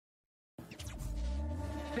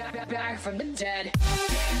back from the dead.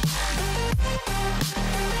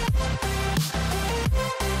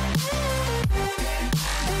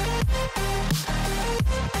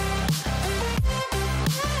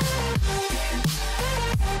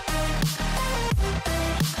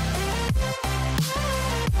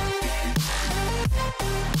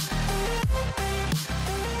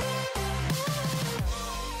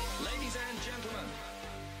 Ladies and gentlemen,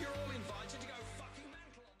 you're all invited to go fucking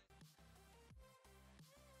mental on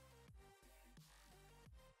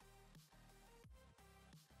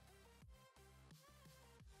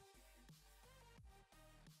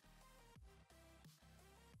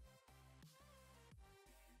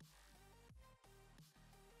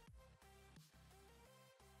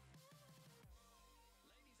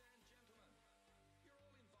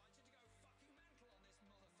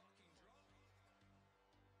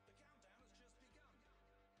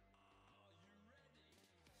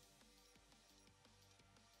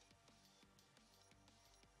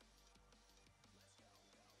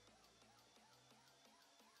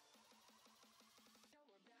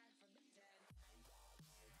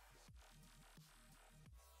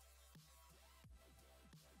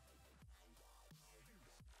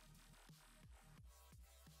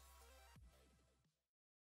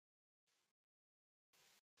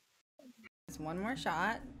this. One more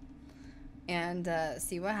shot and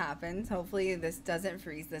see what happens. Hopefully this doesn't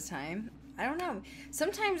freeze this time. I don't know.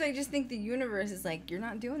 Sometimes I just think the universe is like, you're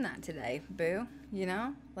not doing that today, boo. You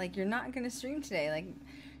know? Like, you're not going to stream today. Like,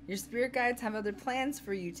 your spirit guides have other plans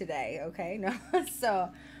for you today, okay? No.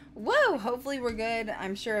 So, whoa, hopefully we're good.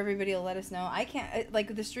 I'm sure everybody will let us know. I can't,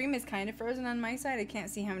 like, the stream is kind of frozen on my side. I can't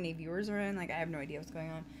see how many viewers are in. Like, I have no idea what's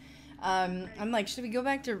going on. I'm like, should we go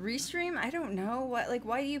back to restream? I don't know.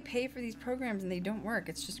 Why do you pay for these programs and they don't work?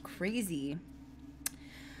 It's just crazy.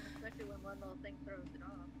 Especially when one little thing throws it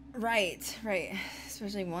off. Right.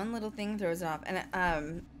 Especially one little thing throws it off.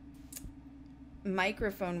 And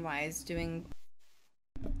microphone-wise, doing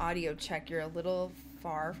audio check, you're a little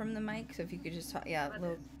far from the mic. So if you could just talk,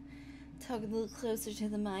 talk a little closer to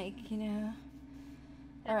the mic, you know.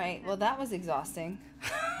 All right. Well, that was exhausting.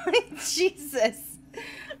 Jesus.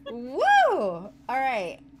 Woo! All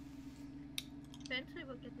right. Eventually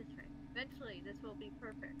we'll get this right. Eventually this will be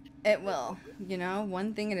perfect. It will. You know,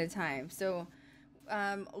 one thing at a time. So,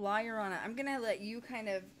 Llorona, I'm going to let you kind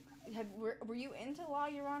of... Were you into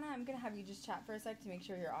Llorona? I'm going to have you just chat for a sec to make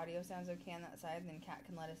sure your audio sounds okay on that side, and then Kat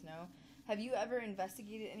can let us know. Have you ever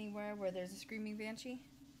investigated anywhere where there's a screaming banshee?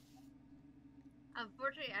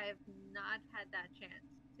 Unfortunately, I have not had that chance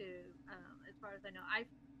to, as far as I know. I've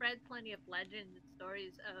read plenty of legends and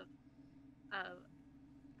stories of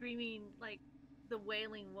screaming, like the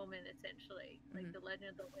Wailing Woman, essentially, like the legend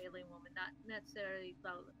of the Wailing Woman, not necessarily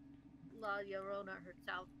La Llorona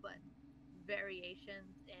herself, but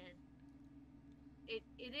variations, and it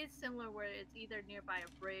is similar where it's either nearby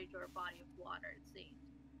a bridge or a body of water. It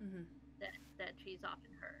seems that she's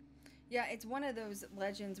often heard. Yeah, it's one of those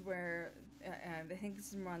legends where I think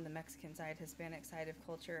this is more on the Mexican side, Hispanic side of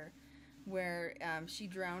culture, where she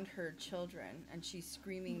drowned her children, and she's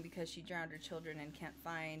screaming because she drowned her children and can't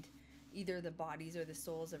find either the bodies or the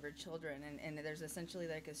souls of her children. And there's essentially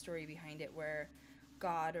like a story behind it where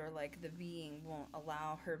God or like the being won't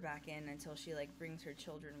allow her back in until she like brings her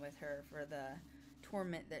children with her for the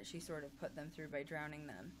torment that she sort of put them through by drowning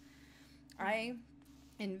them. I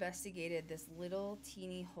investigated this little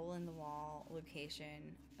teeny hole in the wall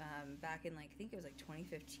location back in, like, I think it was like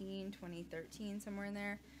 2015, 2013, somewhere in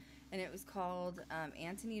there. And it was called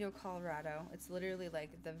Antonito, Colorado. It's literally like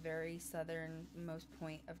the very southernmost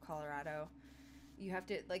point of Colorado. You have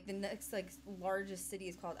to, like, the next like largest city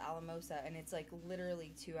is called Alamosa, and it's like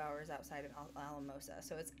literally 2 hours outside of Alamosa.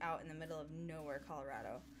 So it's out in the middle of nowhere,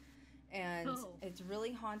 Colorado. And it's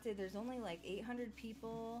really haunted. There's only like 800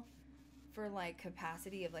 people for like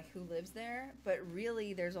capacity of like who lives there, but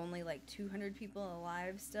really there's only like 200 people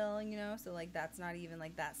alive still, you know, so like that's not even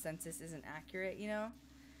like that census isn't accurate, you know.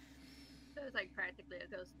 So it's like practically a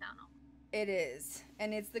ghost town. It is,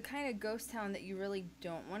 and it's the kind of ghost town that you really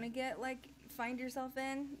don't want to get like find yourself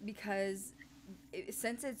in, because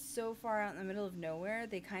since it's so far out in the middle of nowhere,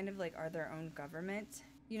 they kind of like are their own government,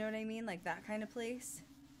 you know what I mean, like that kind of place.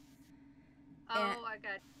 I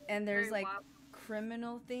got you. And there's Very like wild.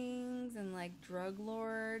 criminal things and like drug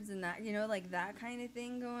lords and that, you know, like that kind of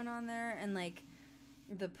thing going on there, and like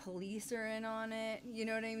the police are in on it, you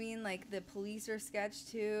know what I mean, like the police are sketch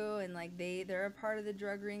too, and like they're a part of the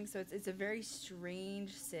drug ring, so it's a very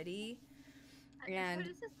strange city. And what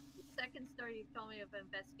is this second story you told me of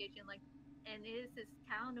investigation, like, and it is this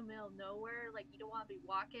town in the middle of nowhere. Like, you don't want to be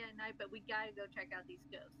walking at night, but we gotta go check out these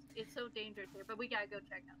ghosts. It's so dangerous here, but we gotta go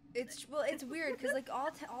check out. It's weird because like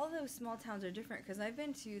all those small towns are different. Because I've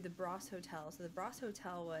been to the Bros Hotel, so the Bros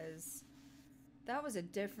Hotel was a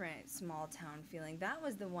different small town feeling. That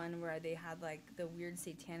was the one where they had like the weird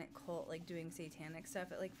satanic cult like doing satanic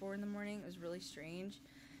stuff at like 4 a.m. It was really strange.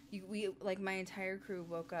 We like my entire crew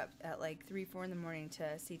woke up at like 3-4 a.m.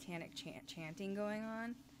 to satanic chanting going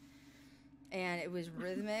on. And it was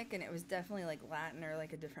rhythmic, and it was definitely, like, Latin or,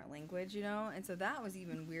 like, a different language, you know? And so that was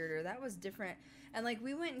even weirder. That was different. And, like,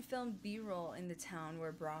 we went and filmed B-roll in the town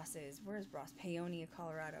where Bros is. Where is Bros? Paonia,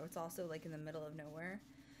 Colorado. It's also, like, in the middle of nowhere.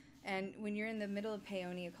 And when you're in the middle of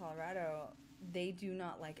Paonia, Colorado, they do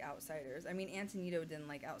not like outsiders. I mean, Antonito didn't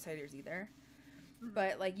like outsiders either. Mm-hmm.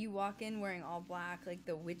 But, like, you walk in wearing all black, like,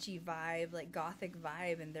 the witchy vibe, like, gothic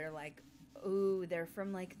vibe, and they're like, ooh, they're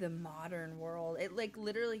from, like, the modern world. It, like,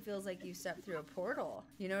 literally feels like you stepped through a portal.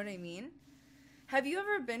 You know what I mean? Have you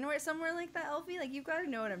ever been somewhere like that, Elfie? Like, you've got to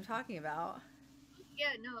know what I'm talking about.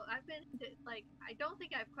 Yeah, no, I've been to, like, I don't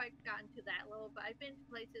think I've quite gotten to that level, but I've been to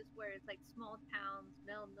places where it's, like, small towns,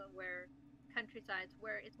 middle of nowhere, countrysides,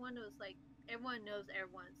 where it's one of those, like, everyone knows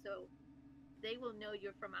everyone, so they will know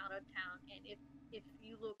you're from out of town, and if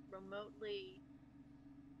you look remotely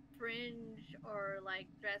fringe or, like,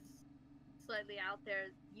 dress slightly out there,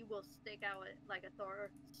 you will stick out like a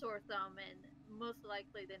sore thumb, and most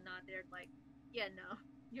likely than not, they're like, yeah, no,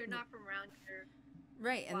 you're not from around here.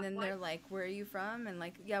 Right, and then they're like, where are you from? And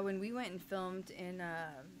like, yeah, when we went and filmed in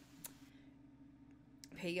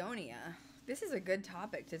Paonia, this is a good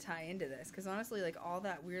topic to tie into this, because honestly, like, all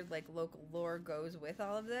that weird, like, local lore goes with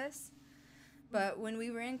all of this. But when we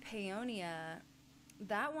were in Paonia,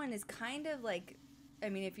 that one is kind of like, I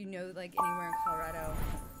mean, if you know, like, anywhere in Colorado,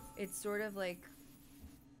 it's sort of like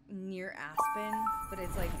near Aspen, but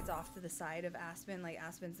it's like it's off to the side of Aspen. Like,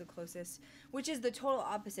 Aspen's the closest, which is the total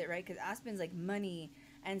opposite, right? Because Aspen's like money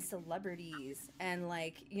and celebrities and,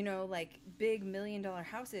 like, you know, like big $1 million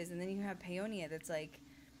houses, and then you have Paonia that's like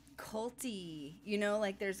culty, you know,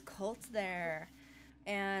 like there's cults there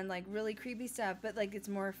and like really creepy stuff, but like it's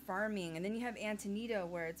more farming. And then you have Antonito,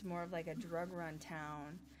 where it's more of like a drug run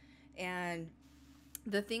town. And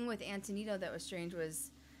the thing with Antonito that was strange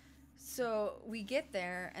was, so we get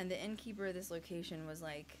there, and the innkeeper of this location was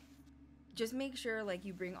like, just make sure, like,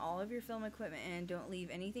 you bring all of your film equipment in, don't leave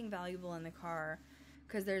anything valuable in the car,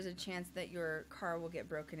 because there's a chance that your car will get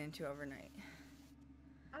broken into overnight.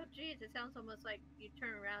 Oh, geez, it sounds almost like you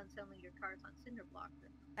turn around and suddenly your car's on cinder blocks.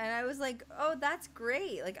 And I was like, oh, that's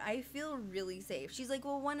great. Like, I feel really safe. She's like,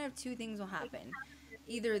 well, one of two things will happen.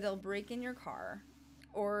 Either they'll break in your car,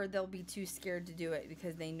 or they'll be too scared to do it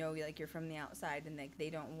because they know, like, you're from the outside, and like they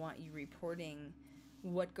don't want you reporting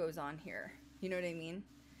what goes on here. You know what I mean?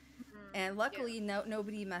 Mm-hmm. And luckily,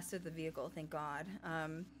 nobody messed with the vehicle, thank God.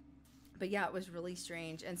 But yeah, it was really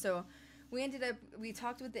strange. And so we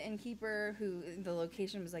talked with the innkeeper, who the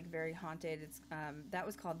location was like very haunted. It's that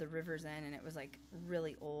was called the River's Inn, and it was like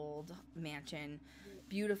really old mansion,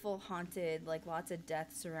 beautiful, haunted, like lots of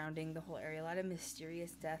deaths surrounding the whole area, a lot of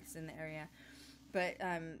mysterious deaths in the area. But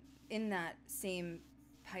in that same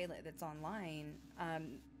pilot that's online,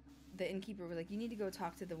 the innkeeper was like, you need to go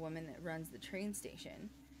talk to the woman that runs the train station.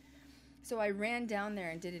 So I ran down there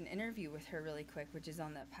and did an interview with her really quick, which is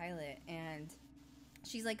on that pilot. And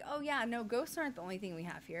she's like, oh, yeah, no, ghosts aren't the only thing we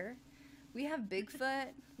have here. We have Bigfoot.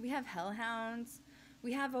 We have hellhounds.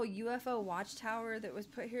 We have a UFO watchtower that was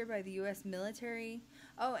put here by the U.S. military.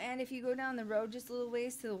 Oh, and if you go down the road just a little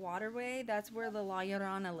ways to the waterway, that's where the La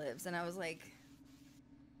Llorona lives. And I was like,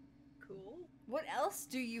 cool. What else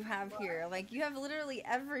do you have here? Like, you have literally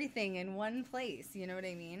everything in one place. You know what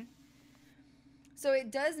I mean? So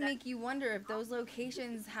it does make you wonder if those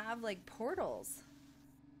locations have, like, portals.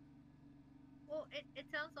 Well, it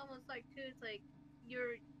sounds almost like, too, it's like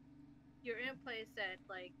you're in a place that,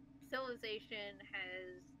 like, civilization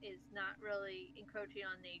is not really encroaching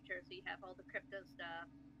on nature, so you have all the crypto stuff,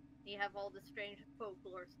 you have all the strange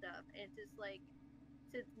folklore stuff, and it's just like,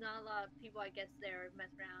 since not a lot of people, I guess, there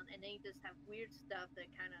mess around, and then you just have weird stuff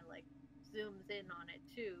that kind of, like, zooms in on it,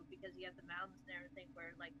 too, because you have the mountains and everything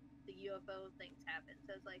where, like, the UFO things happen.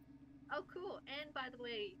 So it's like, oh, cool. And by the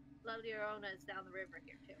way, La Llorona is down the river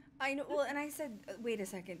here, too. I know. Well, and I said, wait a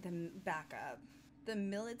second, back up. The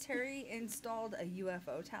military installed a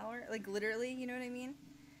UFO tower, like, literally, you know what I mean?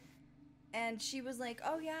 And she was like,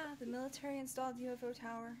 oh, yeah, the military installed the UFO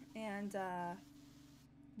tower, and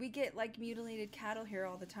we get, like, mutilated cattle here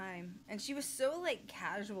all the time. And she was so, like,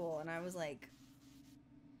 casual, and I was like,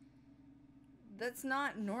 that's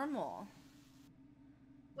not normal.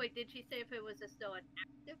 Wait, did she say if it was still an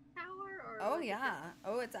active tower or Oh was it just? yeah.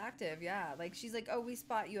 Oh, it's active. Yeah. Like she's like, "Oh, we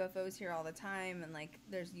spot UFOs here all the time and like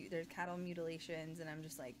there's cattle mutilations." And I'm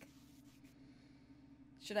just like,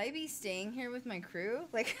 "Should I be staying here with my crew?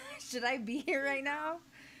 Like should I be here right now?"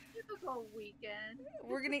 Typical weekend.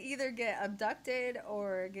 We're going to either get abducted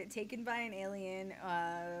or get taken by an alien.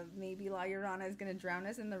 Maybe La Llorona is going to drown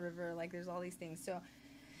us in the river. Like there's all these things. So,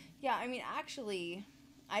 yeah, I mean, actually,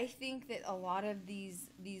 I think that a lot of these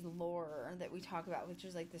lore that we talk about, which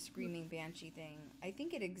is like the screaming banshee thing, I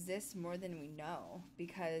think it exists more than we know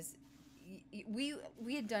because we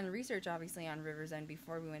had done research obviously on River's End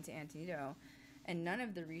before we went to Antonito, and none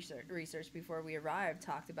of the research before we arrived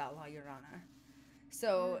talked about La Llorona.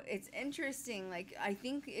 So it's interesting. Like I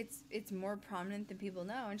think it's more prominent than people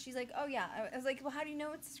know. And she's like, "Oh yeah." I was like, "Well, how do you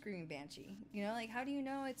know it's a screaming banshee? You know, like how do you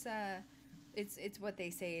know it's what they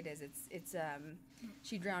say it is. It's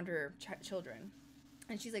she drowned her children."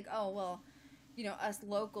 And she's like, "Oh, well, you know, us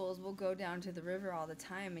locals will go down to the river all the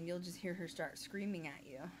time and you'll just hear her start screaming at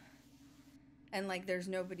you. And like there's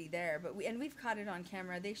nobody there, but we've caught it on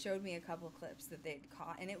camera. They showed me a couple clips that they'd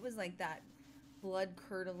caught and it was like that blood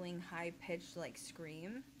curdling high pitched like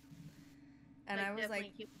scream." And Like I was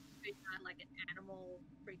like, not like an animal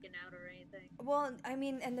freaking out or anything. well, I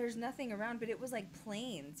mean, and there's nothing around, but it was like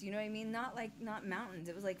plains, you know what I mean? Not mountains.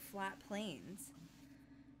 It was like flat plains.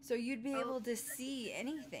 So you'd be able to see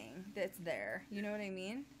anything that's there. You know what I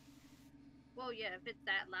mean? Well, yeah, if it's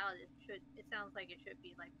that loud, it sounds like it should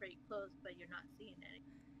be like pretty close, but you're not seeing any.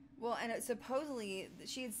 Well, and supposedly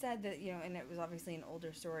she had said that, you know, and it was obviously an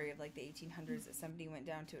older story of like the 1800s that somebody went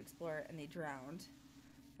down to explore it and they drowned.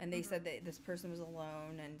 And they said that this person was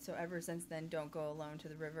alone, and so ever since then, don't go alone to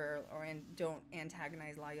the river don't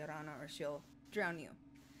antagonize La Llorona or she'll drown you.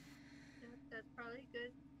 That's probably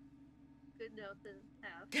good note to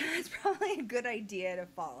have. It's probably a good idea to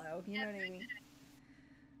follow. You know what I mean?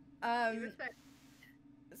 Respect.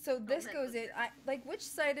 So this goes in. Like, which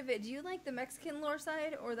side of it do you like, the Mexican lore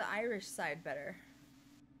side or the Irish side better?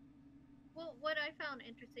 Well, what I found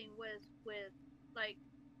interesting was with like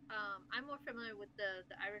I'm more familiar with the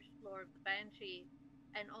Irish lore of the Banshee,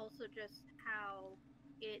 and also just how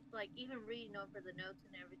it like even reading over the notes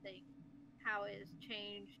and everything, how it has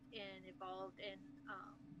changed and evolved and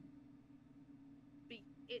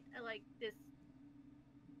it like this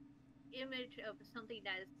image of something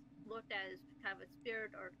that is looked at as kind of a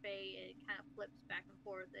spirit or fae, and it kind of flips back and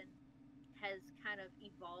forth and has kind of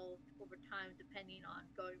evolved over time depending on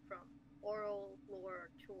going from oral lore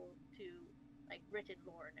to like written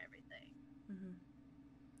lore and everything. Mm-hmm.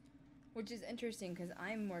 Which is interesting because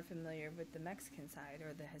I'm more familiar with the Mexican side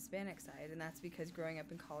or the Hispanic side, and that's because growing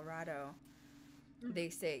up in Colorado, they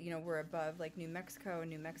say, you know, we're above like New Mexico.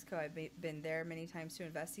 New Mexico, I've been there many times to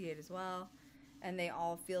investigate as well, and they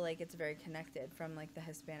all feel like it's very connected from like the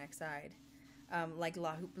Hispanic side, like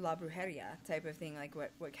la brujeria type of thing, like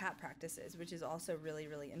what cat practices, which is also really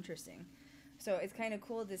really interesting. So it's kind of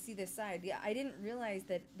cool to see this side. Yeah, I didn't realize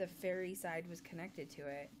that the fairy side was connected to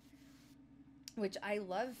it, which I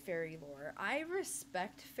love fairy lore. I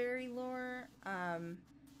respect fairy lore.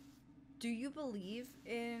 Do you believe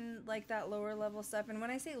in like that lower level stuff? And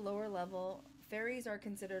when I say lower level, fairies are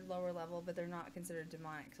considered lower level, but they're not considered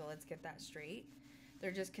demonic. So let's get that straight.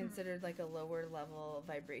 They're just considered like a lower level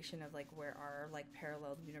vibration of like where our like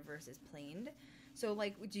parallel universe is planed. So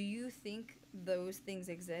like, do you think those things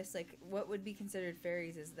exist? Like, what would be considered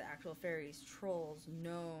fairies is the actual fairies, trolls,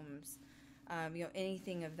 gnomes, you know,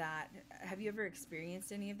 anything of that. Have you ever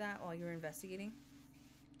experienced any of that while you were investigating?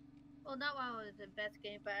 Well, not while I was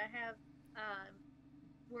investigating, but I have um,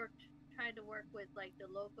 tried to work with like the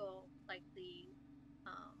local, like the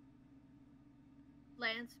um,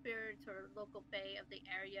 land spirits or local fae of the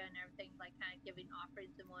area and everything, like kind of giving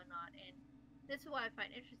offerings and whatnot. And this is what I find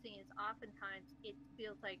interesting is oftentimes it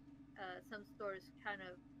feels like some stores kind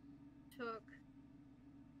of took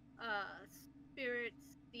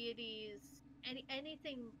spirits, deities,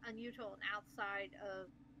 anything unusual and outside of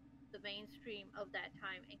the mainstream of that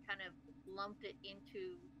time and kind of lumped it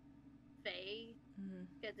into fae Mm-hmm.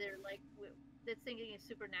 because they're like this thinking is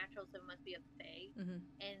supernatural, so it must be a fae. Mm-hmm.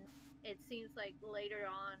 And it seems like later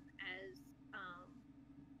on, as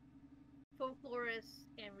folklorists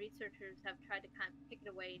and researchers have tried to kind of pick it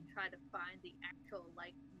away and try to find the actual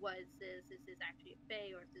like, was this is this actually a fae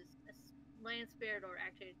or is this a land spirit or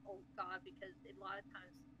actually an old god? Because a lot of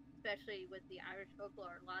times, especially with the Irish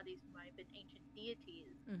folklore, a lot of these might have been ancient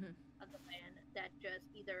deities Mm-hmm. of the land that just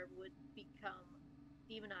either would become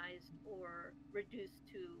demonized or reduced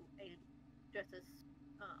to a just a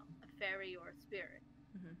fairy or a spirit.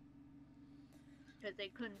 Mm-hmm. because they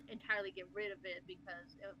couldn't entirely get rid of it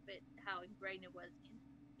because of it how ingrained it was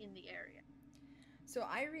in the area. So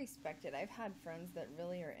I respect it. I've had friends that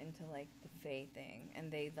really are into like the Fae thing,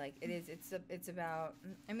 and they like it's about.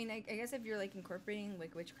 I mean, I guess if you're like incorporating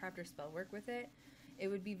like witchcraft or spell work with it, it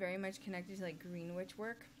would be very much connected to like green witch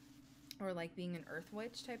work, or like being an earth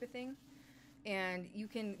witch type of thing. And you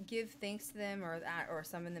can give thanks to them or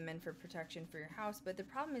summon them in for protection for your house. But the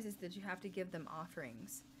problem is that you have to give them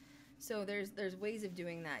offerings. So there's ways of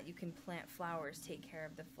doing that. You can plant flowers, take care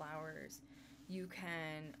of the flowers. You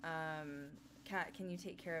can Kat, can you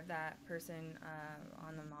take care of that person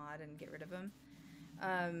on the mod and get rid of them?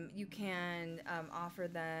 You can offer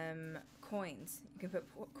them coins. You can put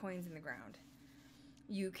coins in the ground.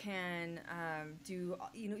 You can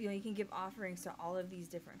you can give offerings to all of these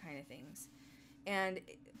different kind of things. And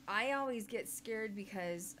I always get scared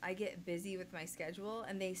because I get busy with my schedule,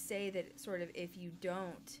 and they say that sort of if you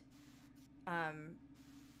don't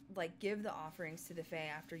like give the offerings to the Fae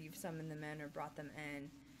after you've summoned them in or brought them in,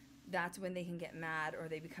 that's when they can get mad or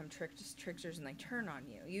they become tricksters and like turn on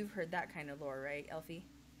you. You've heard that kind of lore, right, Elfie?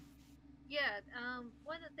 Yeah,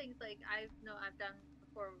 one of the things like I've done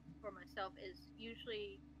before for myself is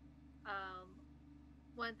usually um,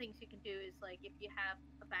 one of the things you can do is like if you have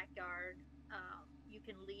a backyard, you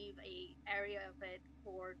can leave a area of it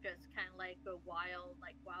for just kind of like go wild,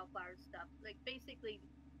 like wildflower stuff. Like basically,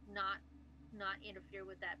 not not interfere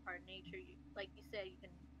with that part of nature. You, like you said, you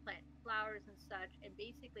can plant flowers and such, and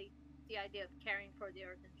basically the idea of caring for the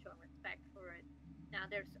earth and showing respect for it. Now,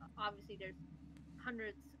 there's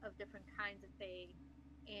hundreds of different kinds of fae,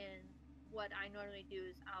 and what I normally do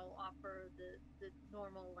is I'll offer the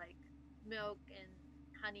normal like milk and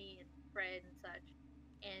honey and bread and such,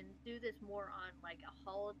 and do this more on like a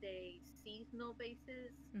holiday seasonal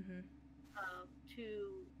basis, Mm-hmm.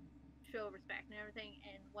 to show respect and everything.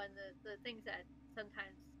 And one of the things that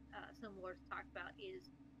sometimes some lords talk about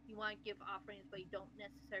is you want to give offerings, but you don't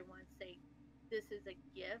necessarily want to say this is a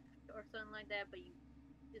gift or something like that. But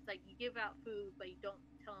it's like you give out food, but you don't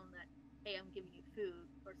tell them that, hey, I'm giving you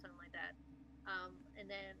food or something like that. And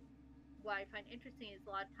then what I find interesting is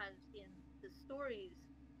a lot of times in the stories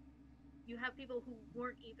you have people who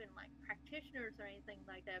weren't even like practitioners or anything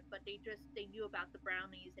like that, but they knew about the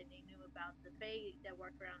brownies and they knew about the fae that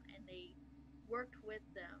worked around, and they worked with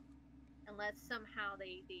them unless somehow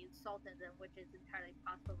they insulted them, which is entirely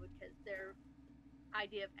possible because their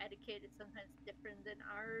idea of etiquette is sometimes different than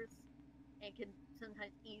ours and can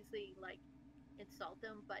sometimes easily like insult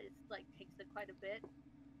them, but it's like takes it quite a bit.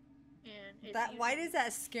 And it's That why does usually,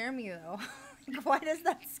 that scare me though? Why does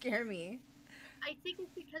that scare me? I think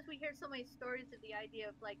it's because we hear so many stories of the idea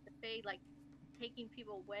of like the fae like taking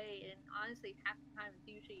people away, and honestly, half the time it's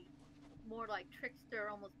usually more like trickster,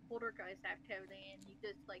 almost poltergeist activity, and you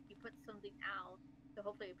just like you put something out to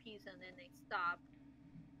hopefully appease them, and then they stop,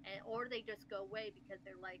 and or they just go away because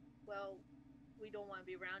they're like, well, we don't want to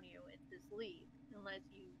be around you, and just leave unless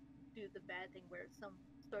you do the bad thing where some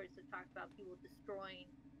stories have talked about people destroying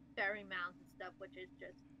fairy mounds and stuff, which is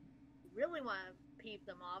just you really want to peeve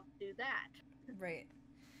them off, do that. Right.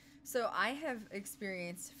 So I have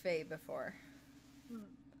experienced Fae before Hmm.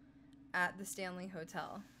 at the Stanley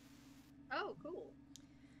Hotel. Oh, cool.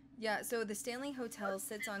 Yeah, so the Stanley Hotel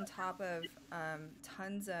sits on top of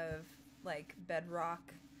tons of like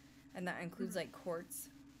bedrock, and that includes like quartz.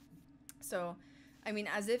 So, I mean,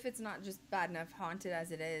 as if it's not just bad enough haunted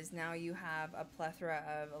as it is, now you have a plethora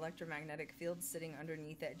of electromagnetic fields sitting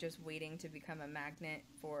underneath it, just waiting to become a magnet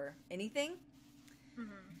for anything.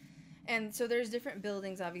 Mm-hmm. And so there's different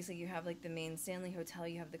buildings. Obviously, you have like the main Stanley Hotel,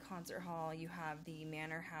 you have the concert hall, you have the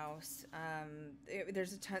Manor House.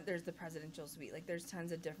 There's a ton. There's the Presidential Suite. Like there's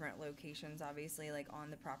tons of different locations, obviously, like on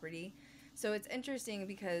the property. So it's interesting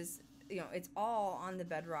because it's all on the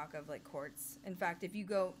bedrock of like quartz. In fact, if you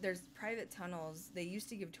go, there's private tunnels. They used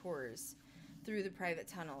to give tours through the private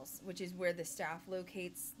tunnels, which is where the staff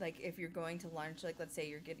locates. Like if you're going to lunch, like let's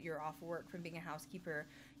say you're off work from being a housekeeper,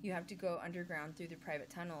 you have to go underground through the private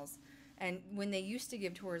tunnels. And when they used to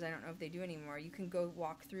give tours, I don't know if they do anymore, you can go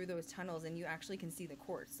walk through those tunnels and you actually can see the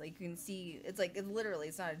quartz. Like you can see, it's like, literally,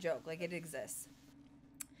 it's not a joke. Like it exists.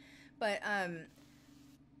 But,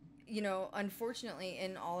 unfortunately,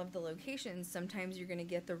 in all of the locations, sometimes you're going to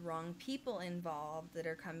get the wrong people involved that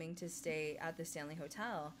are coming to stay at the Stanley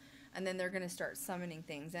Hotel. And then they're going to start summoning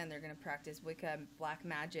things in. They're going to practice Wicca, black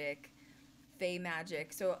magic, Fey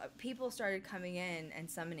magic. So people started coming in and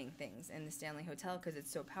summoning things in the Stanley Hotel because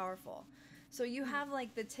it's so powerful. So you have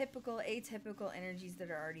like the typical atypical energies that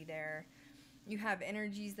are already there. You have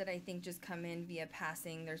energies that I think just come in via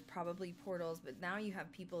passing. There's probably portals, but now you have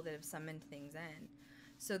people that have summoned things in.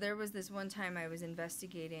 So there was this one time I was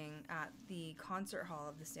investigating at the concert hall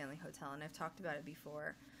of the Stanley Hotel, and I've talked about it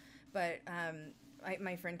before. But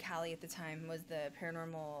my friend Callie at the time was the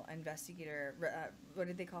paranormal investigator. What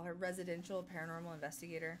did they call her? Residential paranormal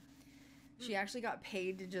investigator. She actually got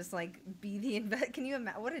paid to just like be the Can you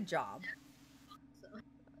imagine? What a job!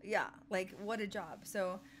 Yeah, like what a job.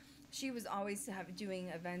 So she was always doing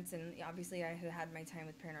events, and obviously I had my time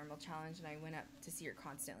with Paranormal Challenge, and I went up to see her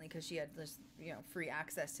constantly because she had just free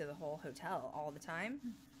access to the whole hotel all the time.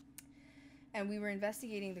 And we were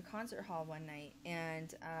investigating the concert hall one night,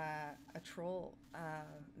 and a troll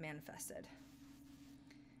manifested.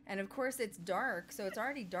 And of course it's dark, so it's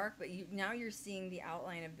already dark, but now you're seeing the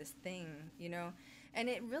outline of this thing, and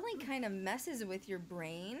it really kind of messes with your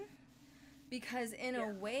brain, because in a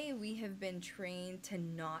way we have been trained to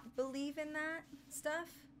not believe in that stuff.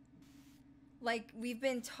 Like, we've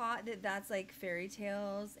been taught that that's like fairy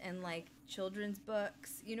tales and like children's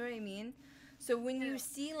books, you know what I mean? So when you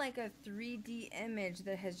see like a 3D image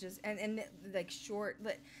that has just and like short,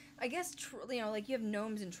 I guess like you have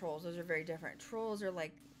gnomes and trolls. Those are very different. Trolls are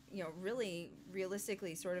like really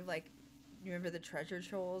realistically sort of like, you remember the treasure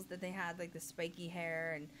trolls that they had, like the spiky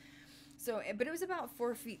hair, and so, but it was about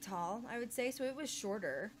 4 feet tall, I would say. So it was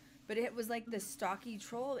shorter, but it was like the stocky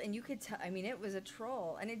troll, and you could tell. I mean, it was a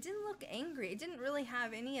troll, and it didn't look angry. It didn't really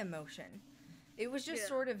have any emotion. It was just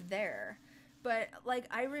sort of there. But like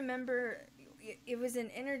I remember, it was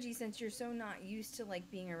an energy, since you're so not used to like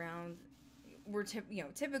being around.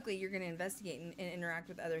 Typically you're going to investigate and interact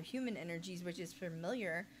with other human energies, which is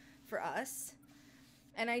familiar for us.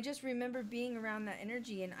 And I just remember being around that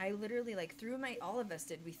energy, and I literally like all of us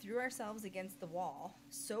did. We threw ourselves against the wall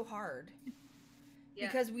so hard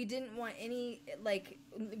because we didn't want anything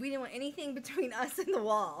between us and the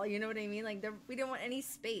wall. You know what I mean? Like we didn't want any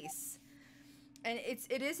space. And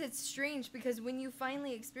it's strange, because when you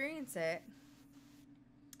finally experience it,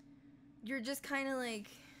 you're just kind of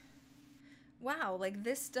like, wow, like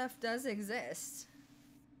this stuff does exist.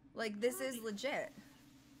 Like this is legit.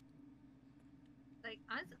 Like,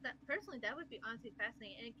 honestly, that would be honestly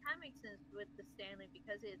fascinating, and it kind of makes sense with the Stanley,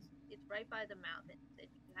 because it's right by the mountains, and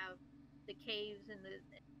you have the caves and the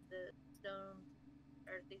stone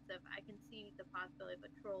earthy stuff. I can see the possibility of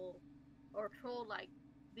a troll or troll-like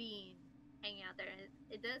being hanging out there, and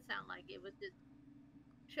it does sound like it was just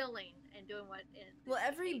chilling and doing what. Well,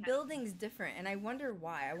 every building's different, and I wonder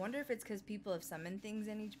why. I wonder if it's because people have summoned things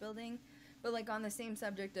in each building. But like on the same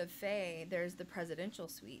subject of Fae, there's the presidential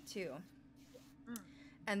suite too.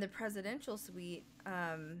 And the presidential suite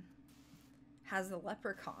has a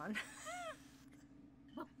leprechaun.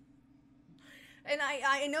 And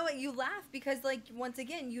I know it, you laugh because, like, once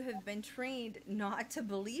again, you have been trained not to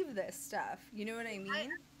believe this stuff. You know what I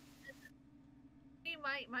mean?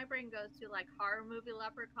 My brain goes to, like, horror movie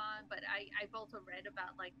leprechaun, but I've also read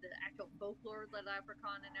about, like, the actual folklore of the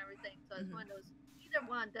leprechaun and everything. So it's one of those, either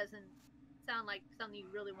one doesn't sound like something you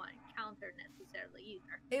really want to encounter necessarily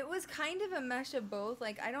either. It was kind of a mesh of both.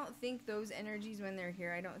 Like, I don't think those energies, when they're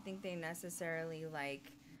here, I don't think they necessarily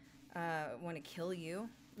like want to kill you.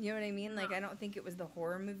 You know what I mean? Like, I don't think it was the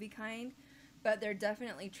horror movie kind, but they're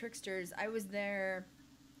definitely tricksters. I was there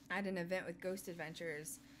at an event with Ghost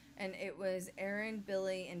Adventures, and it was Aaron,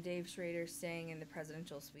 Billy, and Dave Schrader staying in the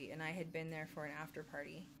presidential suite, and I had been there for an after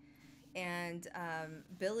party. And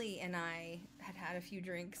Billy and I had a few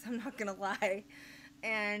drinks, I'm not gonna lie,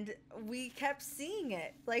 and we kept seeing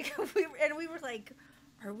it. Like, we were like,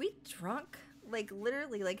 are we drunk? Like,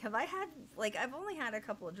 literally, like, have I had, like, I've only had a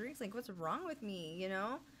couple of drinks, like, what's wrong with me, you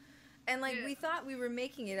know? And like, we thought we were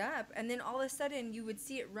making it up, and then all of a sudden you would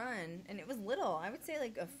see it run, and it was little, I would say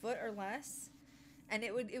like a foot or less, and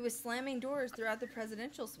it was slamming doors throughout the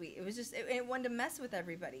presidential suite. It was just, it wanted to mess with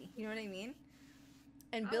everybody, you know what I mean?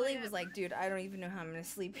 And Billy was like, dude, I don't even know how I'm going to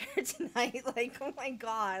sleep here tonight. Like, oh my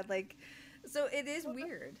God. Like, so it is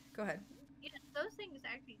weird. Go ahead. Yeah, those things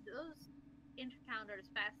actually, those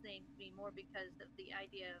encounters fascinate me more because of the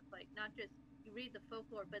idea of, like, not just you read the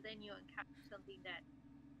folklore, but then you encounter something that,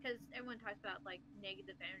 because everyone talks about, like,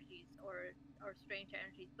 negative energies or strange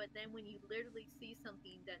energies, but then when you literally see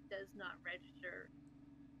something that does not register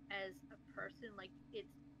as a person, like,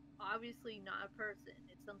 it's obviously not a person,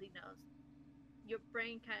 it's something else. Your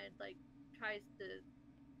brain kind of like tries to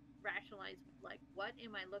rationalize, like, what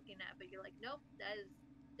am I looking at? But you're like, nope, that is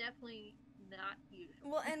definitely not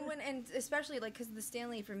usual. Well, and especially like, because the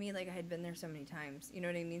Stanley for me, like, I had been there so many times, you know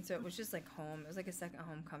what I mean? So it was just like home. It was like a second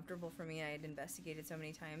home, comfortable for me. I had investigated so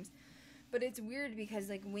many times, but it's weird because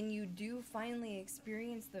like when you do finally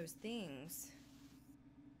experience those things,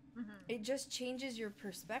 Mm-hmm. It just changes your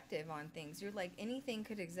perspective on things. You're like, anything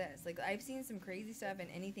could exist. Like, I've seen some crazy stuff, and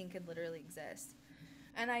anything could literally exist.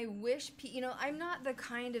 And I wish, I'm not the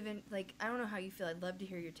kind of, like, I don't know how you feel. I'd love to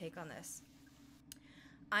hear your take on this.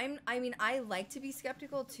 I mean, I like to be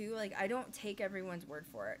skeptical too. Like, I don't take everyone's word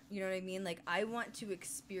for it. You know what I mean? Like, I want to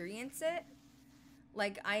experience it.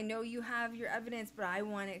 Like, I know you have your evidence, but I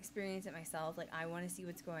want to experience it myself. Like, I want to see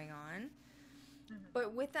what's going on. Mm-hmm.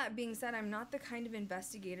 But with that being said, I'm not the kind of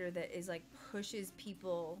investigator that is like pushes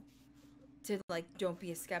people to like don't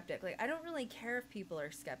be a skeptic. Like, I don't really care if people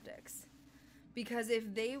are skeptics. Because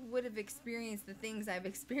if they would have experienced the things I've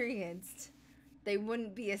experienced, they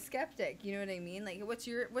wouldn't be a skeptic. You know what I mean? Like, what's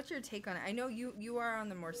your take on it? I know you are on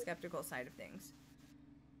the more skeptical side of things.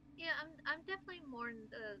 Yeah, I'm definitely more in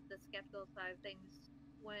the skeptical side of things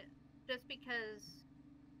when just because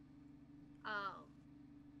um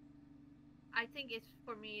I think it's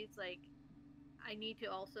for me it's like I need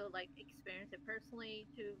to also like experience it personally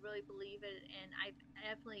to really believe it, and I've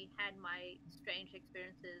definitely had my strange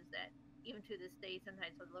experiences that even to this day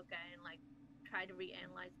sometimes I look at it and like try to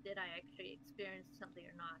reanalyze did I actually experience something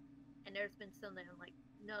or not. And there's been some that I'm like,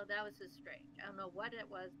 no, that was just strange. I don't know what it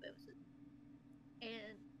was, but it was just...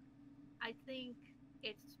 And I think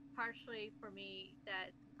it's partially for me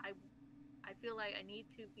that I feel like I need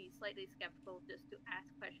to be slightly skeptical just to ask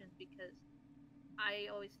questions because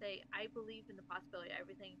I always say I believe in the possibility of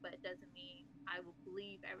everything, but it doesn't mean I will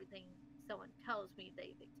believe everything someone tells me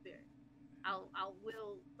they've experienced. I'll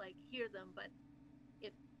will like hear them, but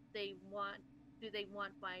if they want, do they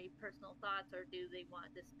want my personal thoughts or do they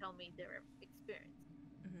want to just tell me their experience?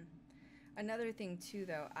 Mm-hmm. Another thing too,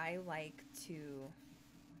 though, I like to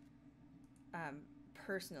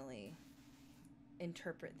personally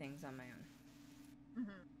interpret things on my own.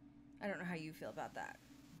 Mm-hmm. I don't know how you feel about that.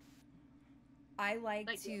 I like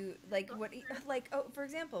Like to like oh, for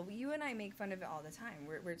example, you and I make fun of it all the time.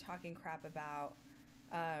 We're talking crap about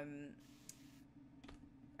I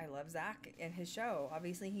love Zach and his show.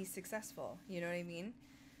 Obviously he's successful, you know what I mean?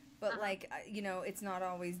 But like it's not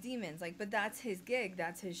always demons. Like, but that's his gig,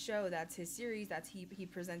 that's his show, that's his series, that's he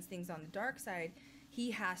presents things on the dark side.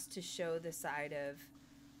 He has to show the side of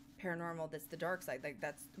paranormal that's the dark side. Like,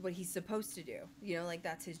 that's what he's supposed to do. Like,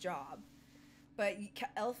 that's his job. But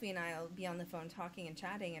Elfie and I will be on the phone talking and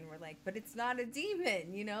chatting, and we're like, but it's not a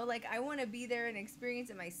demon, Like, I want to be there and experience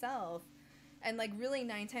it myself. And, like, really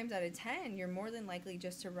 9 times out of 10, you're more than likely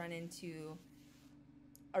just to run into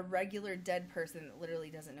a regular dead person that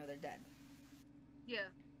literally doesn't know they're dead. yeah,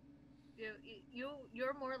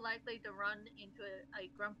 you're more likely to run into a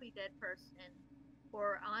grumpy dead person,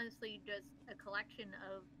 or honestly just a collection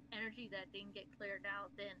of energy that didn't get cleared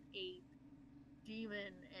out than a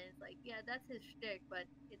demon. And it's like, yeah, that's his shtick, but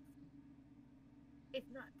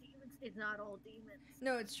it's not demons. It's not all demons.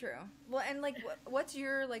 No, it's true. Well, and, like, what's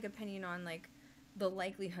your, like, opinion on, like, the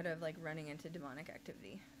likelihood of, like, running into demonic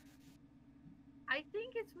activity? I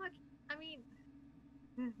think it's much. I mean,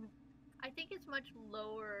 I think it's much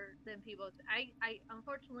lower than people. I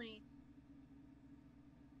unfortunately,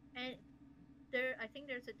 and I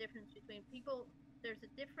think there's a difference between people. There's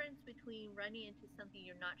a difference between running into something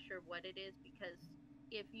you're not sure what it is, because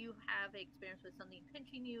if you have experience with something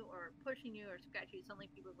pinching you or pushing you or scratching you,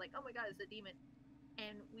 suddenly people are like, oh my god, it's a demon.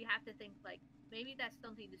 And we have to think like maybe that's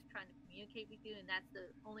something that's trying to communicate with you, and that's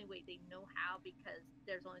the only way they know how, because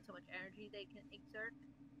there's only so much energy they can exert.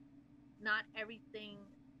 Not everything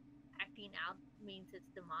acting out means it's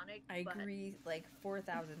demonic, I agree, like,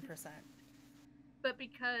 4,000%. but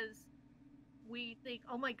because we think,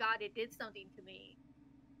 oh my god, it did something to me,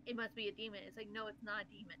 it must be a demon. It's like, no, it's not a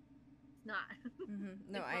demon. It's not.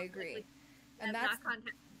 Mm-hmm. No, It's I agree. And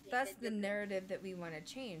that's the narrative that we want to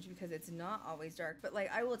change, because it's not always dark. But, like,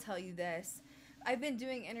 I will tell you this. I've been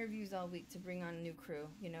doing interviews all week to bring on a new crew.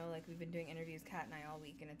 Like, we've been doing interviews, Kat and I, all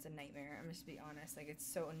week, and it's a nightmare. I'm just to be honest. Like, it's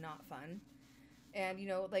so not fun. And,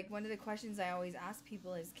 like, one of the questions I always ask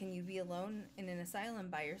people is, can you be alone in an asylum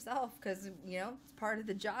by yourself? Because, it's part of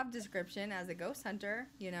the job description as a ghost hunter,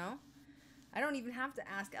 I don't even have to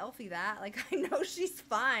ask Elfie that. Like, I know she's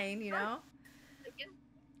fine,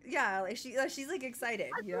 Yeah, like, she's, like, excited,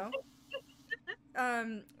 Yeah,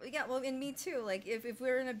 well, and me too. Like, if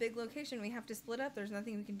we're in a big location, we have to split up. There's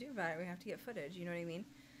nothing we can do about it. We have to get footage, you know what I mean?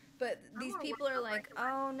 But these people are like,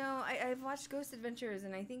 oh, no, I've watched Ghost Adventures,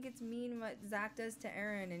 and I think it's mean what Zach does to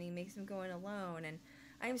Aaron, and he makes him go in alone, and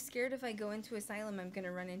I'm scared if I go into asylum, I'm going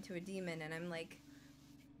to run into a demon. And I'm like,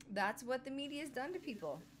 that's what the media's done to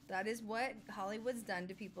people. That is what Hollywood's done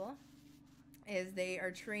to people, is they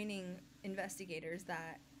are training investigators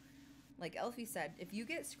that, like Elfie said, if you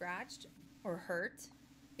get scratched or hurt,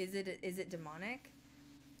 is it demonic?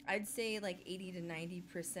 I'd say like 80 to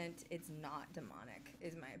 90% it's not demonic,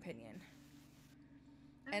 is my opinion.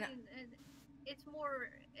 I And mean, and it's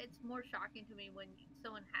more shocking to me when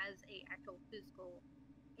someone has a actual physical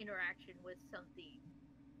interaction with something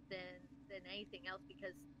than than anything else,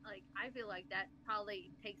 because like I feel like that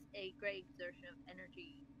probably takes a great exertion of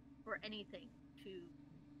energy for anything to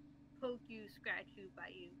poke you, scratch you,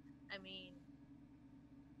 bite you. I mean,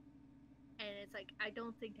 and it's like I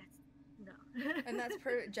don't think that's no. and that's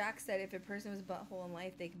Jack said if a person was a butthole in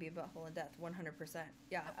life, they could be a butthole in death. 100%.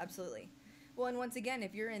 Yeah, absolutely. Well, and once again,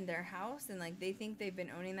 if you're in their house and like they think they've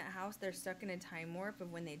been owning that house, they're stuck in a time warp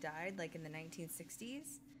of when they died, like in the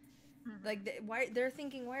 1960s. Like why they're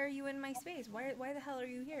thinking, why are you in my space? Why the hell are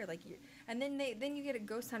you here? Like you, and then you get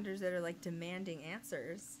ghost hunters that are like demanding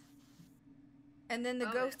answers. And then the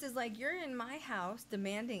ghost is like, you're in my house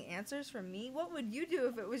demanding answers from me? What would you do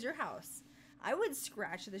if it was your house? I would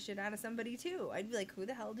scratch the shit out of somebody too. I'd be like, who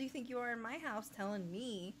the hell do you think you are in my house telling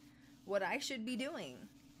me what I should be doing?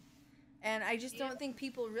 And I just don't think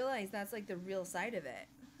people realize that's like the real side of it.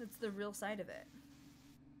 That's the real side of it.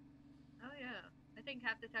 Oh yeah. I think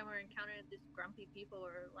half the time we're encountering these grumpy people who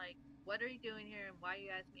are like, what are you doing here and why you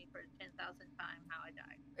asked me for the 10,000th time how I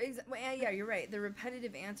died? Yeah, you're right. The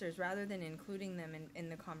repetitive answers rather than including them in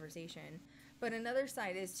the conversation. But another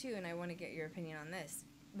side is too, and I want to get your opinion on this.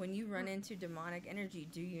 When you run into demonic energy,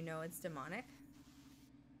 do you know it's demonic?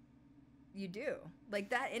 You do. Like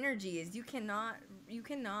that energy is you cannot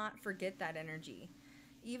forget that energy.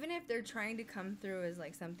 Even if they're trying to come through as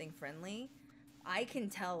like something friendly, I can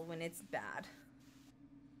tell when it's bad.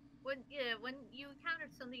 When you encounter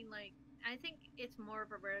something like, I think it's more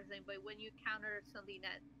of a rare thing, but when you encounter something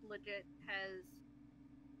that legit has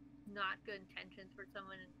not good intentions for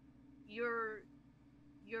someone, you're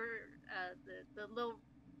the little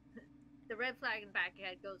the red flag in the back of your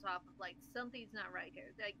head goes off of like something's not right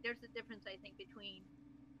here. Like there's a difference I think between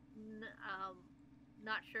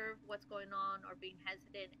not sure what's going on or being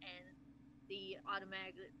hesitant and the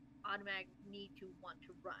automatic need to want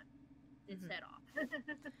to run and set off.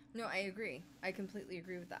 No, I agree. I completely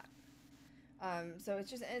agree with that. So it's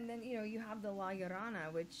just, and then you have the La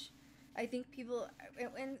Llorona, which I think people,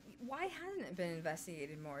 and why hasn't it been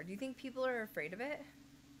investigated more? Do you think people are afraid of it?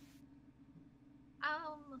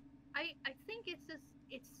 I think it's just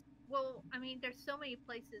well, I mean, there's so many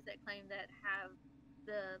places that claim that have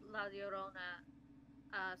the La Llorona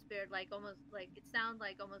spirit, like almost like it sounds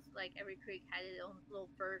like almost like every creek had its own little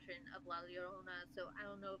version of La Llorona. So I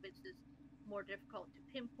don't know if it's just more difficult to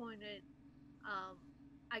pinpoint it. Um,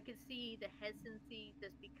 I could see the hesitancy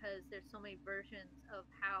just because there's so many versions of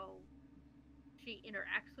how she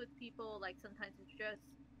interacts with people. Like sometimes it's just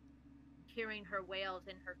hearing her wails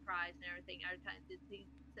and her cries and everything. Other times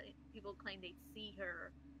people claim they see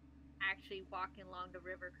her actually walking along the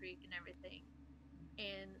river creek and everything.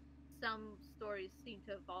 And some stories seem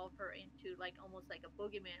to evolve her into like almost like a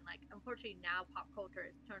boogeyman. Like unfortunately now pop culture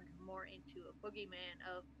has turned more into a boogeyman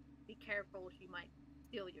of be careful, she might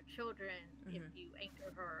steal your children if you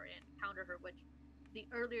anger her and counter her, which the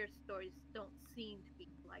earlier stories don't seem to be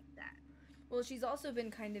like that. Well, she's also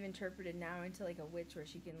been kind of interpreted now into like a witch where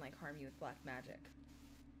she can like harm you with black magic.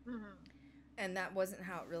 And that wasn't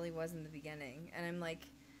how it really was in the beginning. And I'm like,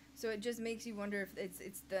 so it just makes you wonder if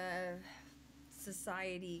it's the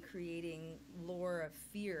society creating lore of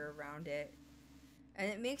fear around it. And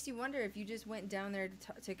it makes you wonder if you just went down there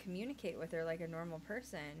to communicate with her like a normal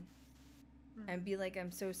person and be like,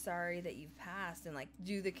 I'm so sorry that you've passed, and like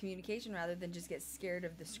do the communication rather than just get scared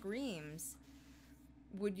of the screams.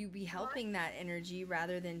 Would you be helping that energy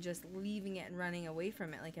rather than just leaving it and running away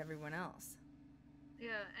from it like everyone else?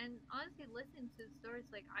 Yeah, and honestly, listening to the stories,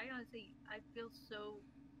 like I feel so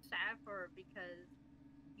sad for her because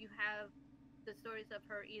you have the stories of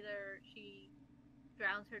her either she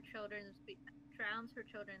drowns her children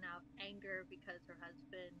out of anger because her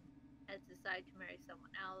husband has decided to marry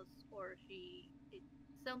someone else, or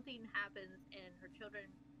something happens and her children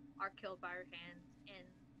are killed by her hands, and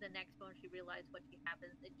the next moment she realizes what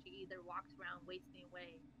happens, and she either walks around wasting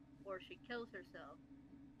away or she kills herself.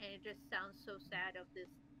 And it just sounds so sad of this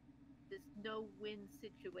no win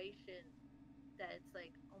situation that it's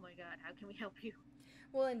like, oh my god, how can we help you?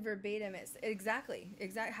 Well, in verbatim, it's exactly.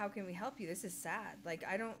 How can we help you? This is sad. Like,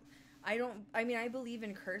 I mean, I believe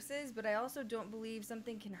in curses, but I also don't believe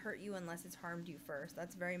something can hurt you unless it's harmed you first.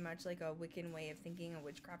 That's very much like a Wiccan way of thinking, a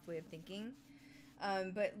witchcraft way of thinking.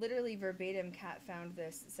 But literally verbatim, Kat found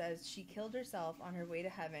this. It says, she killed herself on her way to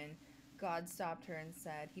heaven. God stopped her and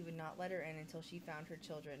said he would not let her in until she found her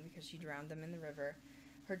children because she drowned them in the river.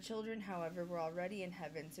 Her children, however, were already in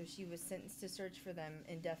heaven, so she was sentenced to search for them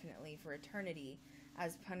indefinitely for eternity.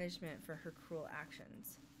 as punishment for her cruel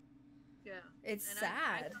actions. Yeah. It's And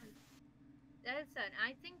sad. that is sad.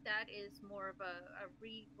 I think that is more of a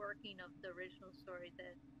reworking of the original story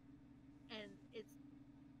and it's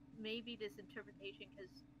maybe this interpretation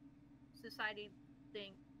because society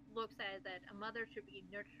looks at that a mother should be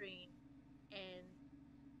nurturing and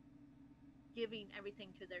giving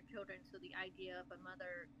everything to their children. So the idea of a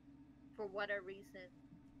mother, for whatever reason,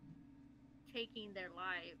 taking their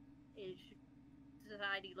life is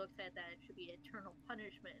society looks at that it should be eternal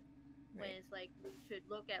punishment. When Right. it's like we should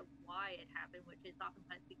look at why it happened, which is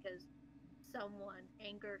oftentimes because someone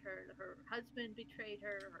angered her, her husband betrayed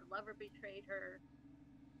her, her lover betrayed her.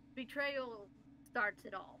 Betrayal starts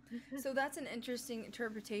it all. So that's an interesting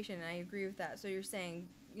interpretation, and I agree with that. So you're saying,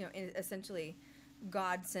 essentially,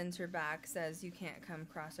 God sends her back, says you can't come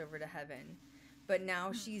cross over to heaven. But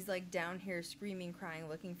now she's like down here screaming, crying,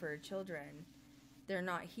 looking for her children. They're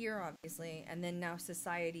not here, obviously. And then now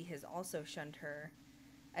society has also shunned her.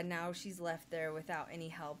 And now she's left there without any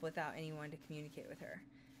help, without anyone to communicate with her.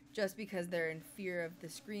 Just because they're in fear of the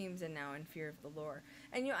screams and now in fear of the lore.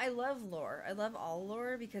 And, I love lore. I love all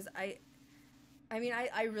lore because I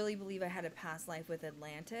really believe I had a past life with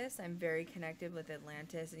Atlantis. I'm very connected with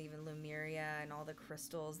Atlantis and even Lemuria and all the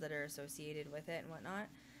crystals that are associated with it and whatnot.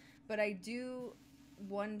 But I do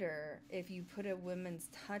wonder if you put a woman's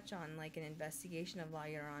touch on like an investigation of La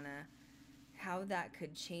Llorona, how that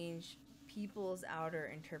could change people's outer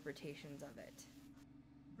interpretations of it.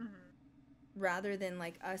 Rather than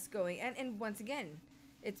like us going, and once again,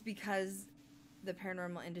 it's because the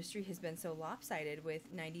paranormal industry has been so lopsided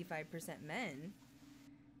with 95% men.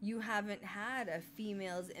 You haven't had a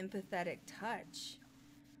female's empathetic touch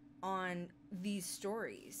on these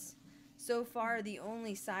stories. So far, the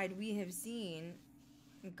only side we have seen,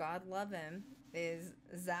 God love him, is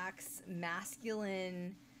Zach's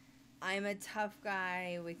masculine, I'm a tough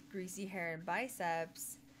guy with greasy hair and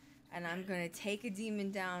biceps, and I'm going to take a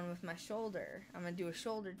demon down with my shoulder. I'm going to do a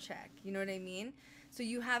shoulder check. You know what I mean? So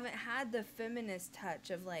you haven't had the feminist touch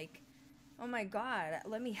of like, oh my God,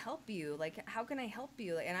 let me help you. Like, how can I help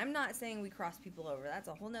you? Like, and I'm not saying we cross people over. That's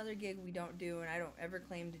a whole nother gig we don't do, and I don't ever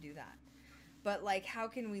claim to do that. But like, how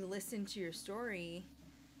can we listen to your story?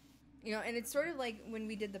 And it's sort of like when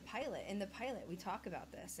we did the pilot. In the pilot, we talk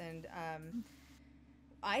about this, and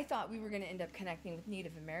I thought we were going to end up connecting with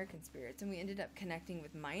Native American spirits, and we ended up connecting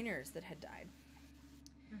with miners that had died.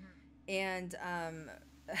 And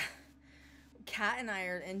Kat and I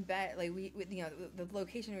are in bed. Like the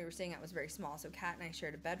location we were staying at was very small, so Kat and I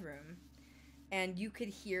shared a bedroom, and you could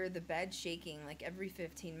hear the bed shaking like every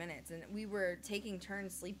 15 minutes, and we were taking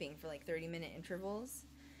turns sleeping for like 30-minute intervals.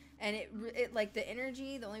 And it like the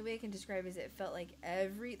energy, the only way I can describe is it felt like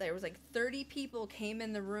there was like 30 people came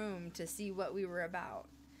in the room to see what we were about.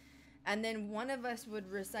 And then one of us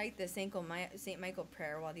would recite the St. Michael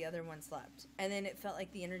prayer while the other one slept. And then it felt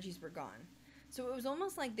like the energies were gone. So it was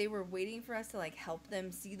almost like they were waiting for us to like help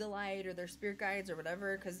them see the light or their spirit guides or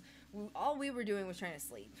whatever, because all we were doing was trying to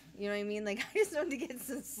sleep. You know what I mean? Like, I just wanted to get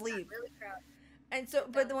some sleep. I'm really proud. And so,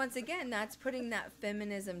 but once again, that's putting that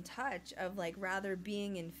feminism touch of like rather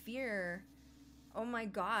being in fear. Oh my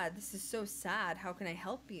God, this is so sad. How can I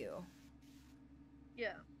help you?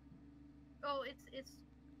 Yeah. Oh, it's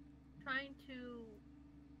trying to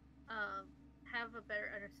have a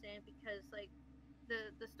better understanding because like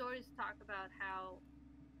the stories talk about how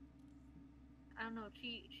I don't know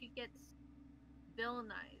she gets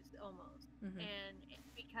villainized almost, and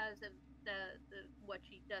because of the what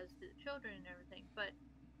she does to the children and everything, but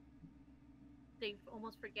they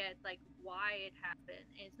almost forget like why it happened,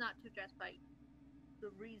 and it's not to justify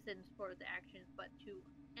the reasons for the actions, but to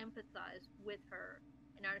empathize with her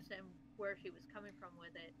and understand where she was coming from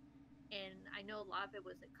with it. And I know a lot of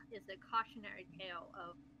it is a cautionary tale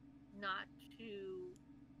of not to.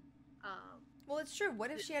 Well, it's true.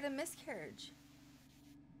 What if she had a miscarriage?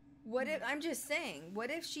 What if I'm just saying?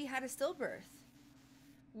 What if she had a stillbirth?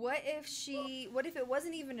 What if it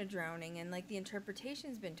wasn't even a drowning and like the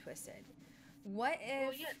interpretation's been twisted? What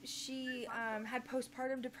if she had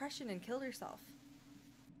postpartum depression and killed herself?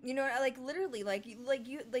 You know, like literally, like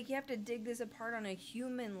you have to dig this apart on a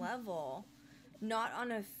human level, not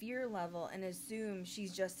on a fear level, and assume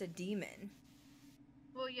she's just a demon.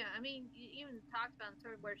 Well, yeah, I mean, you even talks about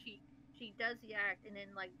sort of where she does the act, and then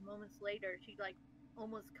like moments later, she like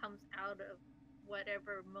almost comes out of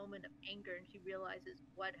whatever moment of anger, and she realizes,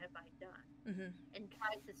 what have I done? And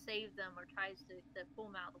tries to save them or tries to pull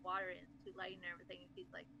them out of the water and to light and everything. And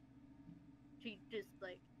she just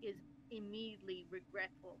like is immediately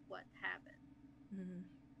regretful of what happened.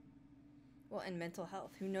 Well, and mental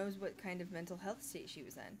health. Who knows what kind of mental health state she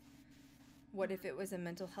was in? What if it was a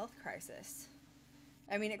mental health crisis?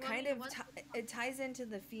 I mean, it kind of it ties into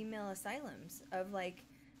the female asylums of like,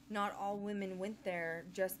 not all women went there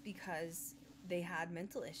just because they had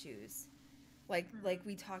mental issues. Like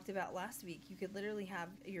we talked about last week, you could literally have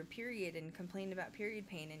your period and complain about period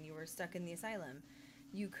pain and you were stuck in the asylum.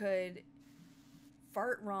 You could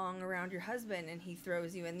fart wrong around your husband and he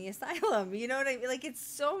throws you in the asylum. You know what I mean? Like, it's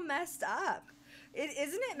so messed up.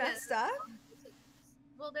 Isn't it messed up?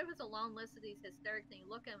 Well, there was a long list of these hysteric things.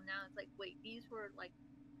 Look at them now. It's like, wait, these were like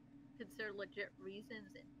considered legit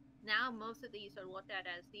reasons, and now most of these are looked at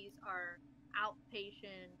as these are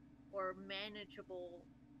outpatient or manageable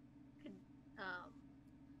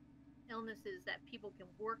illnesses that people can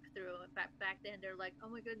work through. In fact, back then they're like, oh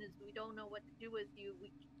my goodness, we don't know what to do with you.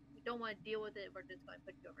 We don't want to deal with it. We're just going to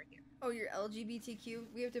put you over here. Oh, you're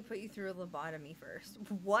LGBTQ? We have to put you through a lobotomy first.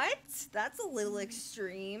 What? That's a little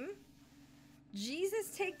extreme.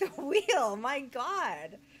 Jesus, take the wheel. My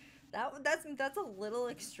God. That's a little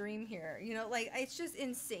extreme here. You know, like, it's just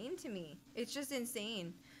insane to me. It's just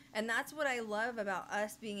insane. And that's what I love about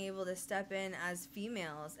us being able to step in as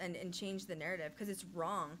females and change the narrative, because it's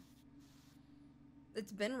wrong.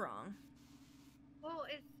 It's been wrong. Well,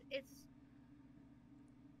 it's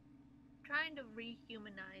trying to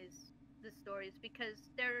rehumanize the stories, because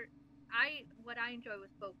what I enjoy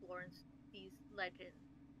with folklore and these legends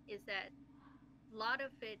is that a lot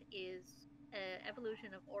of it is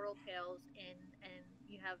evolution of oral tales, and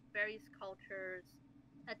you have various cultures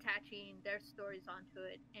attaching their stories onto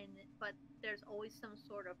it, but there's always some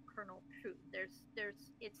sort of kernel truth. There's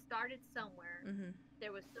it started somewhere. Mm-hmm.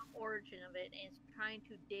 There was some origin of it, and it's trying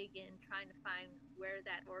to dig in, trying to find where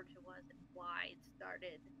that origin was and why it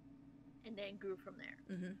started, and then grew from there.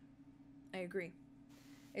 Mm-hmm. I agree.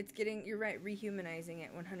 It's getting, you're right, rehumanizing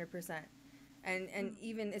it 100%. And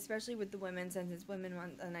even, especially with the women, since it's Women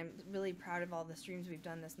Month, and I'm really proud of all the streams we've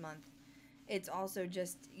done this month, it's also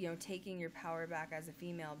just, you know, taking your power back as a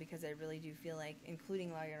female, because I really do feel like,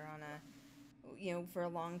 including La Llorona, you know, for a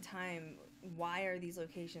long time, why are these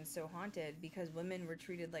locations so haunted? Because women were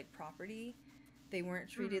treated like property. They weren't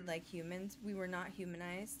treated like humans. We were not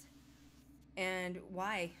humanized. And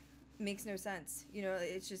why? Makes no sense. You know,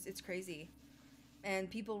 it's just, it's crazy. And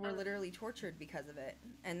people were literally tortured because of it.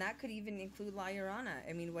 And that could even include La Llorona.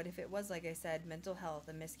 I mean, what if it was, like I said, mental health,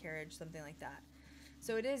 a miscarriage, something like that?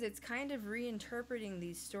 So it's kind of reinterpreting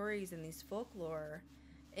these stories and these folklore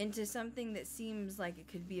into something that seems like it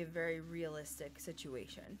could be a very realistic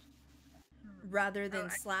situation, rather than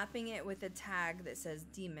slapping it with a tag that says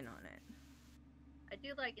demon on it. I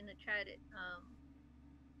do like in the chat,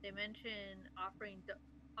 they mention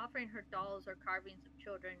offering her dolls or carvings of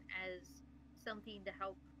children as something to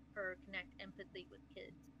help her connect empathy with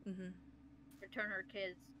kids. Mm-hmm. Return her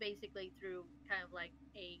kids basically through kind of like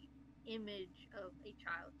a image of a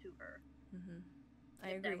child to her. Mm-hmm. I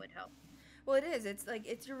agree. That would help. Well, it is. It's like,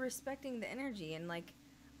 you're respecting the energy, and like,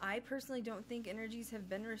 I personally don't think energies have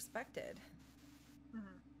been respected.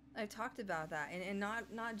 Mm-hmm. I've talked about that, and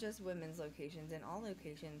not just women's locations, in all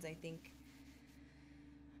locations. I think,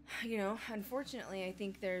 you know, unfortunately, I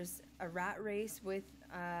think there's a rat race with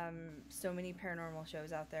so many paranormal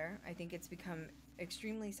shows out there. I think it's become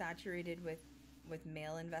extremely saturated with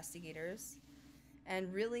male investigators,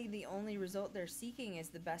 and really the only result they're seeking is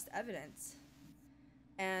the best evidence.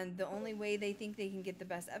 And the only way they think they can get the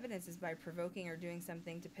best evidence is by provoking or doing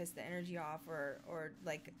something to piss the energy off, or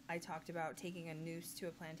like I talked about, taking a noose to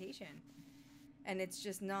a plantation. And it's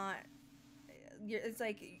just not, it's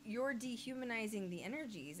like you're dehumanizing the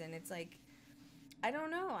energies, and it's like, I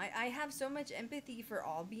don't know. I have so much empathy for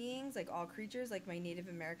all beings, like all creatures. Like, my Native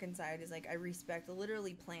American side is like, I respect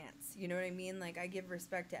literally plants. You know what I mean? Like, I give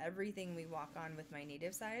respect to everything we walk on with my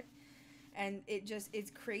Native side. And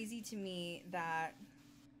it's crazy to me that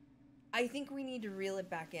I think we need to reel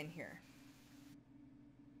it back in here.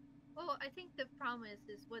 Well, I think the problem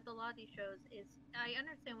is with a lot of these shows is, I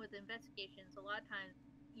understand with investigations, a lot of times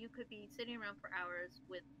you could be sitting around for hours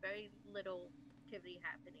with very little activity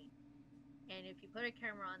happening. And if you put a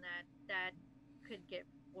camera on that could get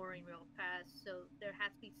boring real fast. So there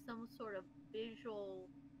has to be some sort of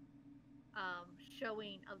visual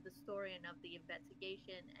showing of the story and of the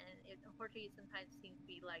investigation. And it unfortunately sometimes seems to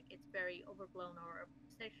be like it's very overblown or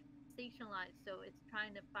sensationalized. So it's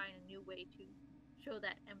trying to find a new way to show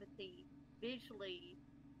that empathy visually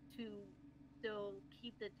to still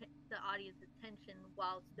keep the audience attention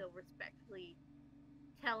while still respectfully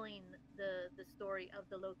telling the story of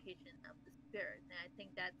the location of the spirit. And I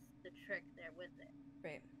think that's the trick there with it.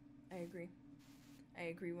 Right. I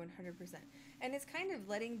agree 100%. And it's kind of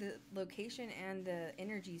letting the location and the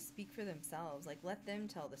energy speak for themselves. Like, let them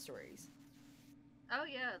tell the stories. Oh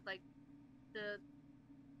yeah, like the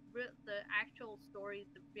the actual stories,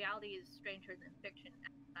 the reality is stranger than fiction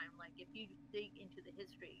at the time. Like if you dig into the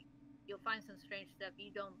history, you'll find some strange stuff.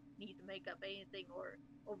 You don't need to make up anything or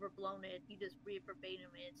overblown it. You just read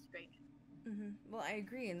verbatim and it's strange. Well, I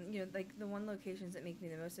agree, and like the one locations that make me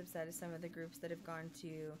the most upset is some of the groups that have gone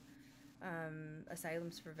to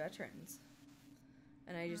asylums for veterans,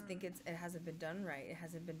 and I just think it hasn't been done right. It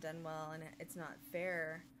hasn't been done well, and it's not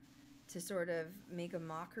fair to sort of make a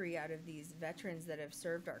mockery out of these veterans that have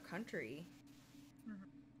served our country,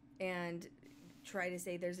 and try to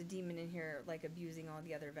say there's a demon in here, like abusing all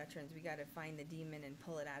the other veterans. We got to find the demon and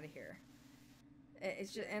pull it out of here.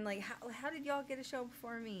 It's just, and like, how did y'all get a show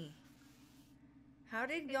before me? How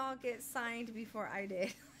did y'all get signed before I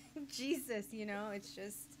did? Jesus, it's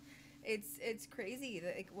just, it's crazy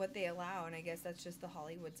that, like, what they allow, and I guess that's just the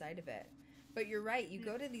Hollywood side of it. But you're right, you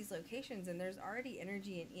go to these locations and there's already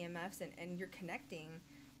energy and EMFs and you're connecting.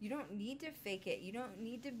 You don't need to fake it. You don't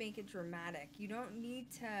need to make it dramatic. You don't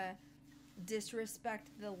need to disrespect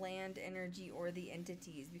the land energy or the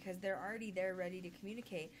entities because they're already there ready to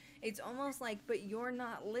communicate. It's almost like, but you're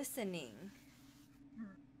not listening.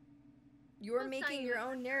 You're making your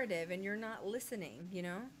own narrative and you're not listening,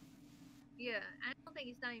 Yeah, I don't think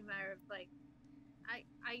it's not even a matter of like,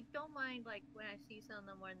 I don't mind like when I see some of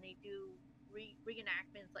them when they do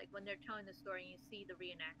reenactments, like when they're telling the story and you see the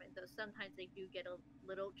reenactment, though sometimes they do get a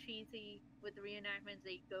little cheesy with the reenactments,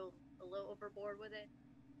 they go a little overboard with it.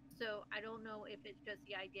 So I don't know if it's just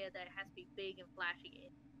the idea that it has to be big and flashy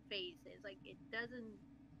in face. It's like it doesn't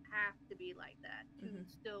have to be like that to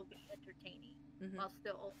still be entertaining while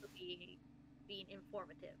still also being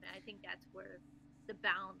informative. And I think that's where the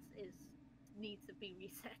balance needs to be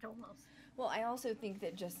reset almost. Well, I also think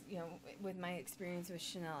that just, with my experience with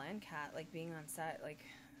Chanel and Kat, like being on set, like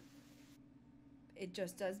it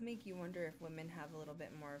just does make you wonder if women have a little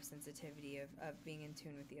bit more of sensitivity of being in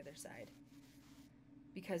tune with the other side.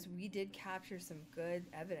 Because we did capture some good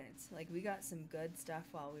evidence. Like we got some good stuff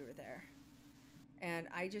while we were there. And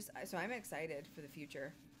so I'm excited for the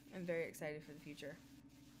future. I'm very excited for the future.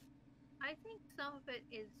 I think some of it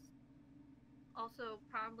is also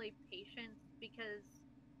probably patience because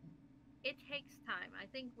it takes time. I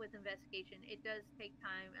think with investigation, it does take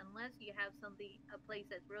time unless you have a place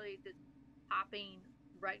that's really just popping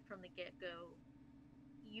right from the get-go.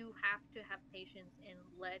 You have to have patience and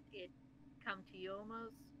let it come to you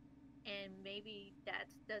almost. And maybe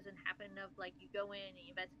that doesn't happen enough. Like you go in and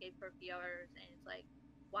you investigate for a few hours and it's like,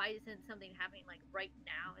 why isn't something happening like right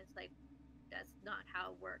now? It's like, that's not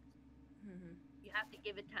how it works. You have to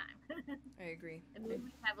give it time. I agree. And maybe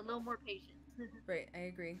we have a little more patience. Right, I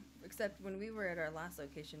agree. Except when we were at our last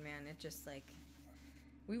location, man, it just like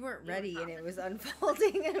we weren't ready and it was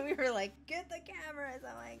unfolding and we were like, get the cameras,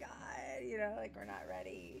 oh my god, like we're not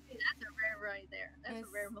ready. That's a rare right there. That's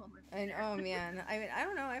a rare moment. And oh man, I mean, I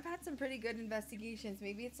don't know, I've had some pretty good investigations.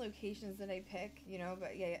 Maybe it's locations that I pick,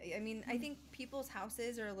 but yeah, I mean, I think people's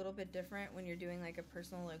houses are a little bit different when you're doing like a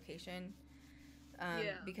personal location.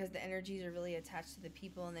 Because the energies are really attached to the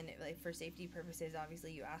people, and then like for safety purposes,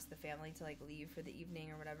 obviously you ask the family to like leave for the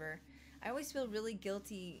evening or whatever. I always feel really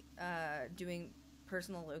guilty doing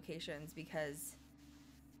personal locations because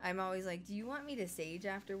I'm always like, do you want me to sage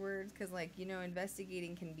afterwards? Because like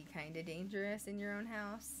investigating can be kind of dangerous in your own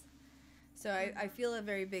house. So I feel a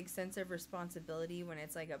very big sense of responsibility when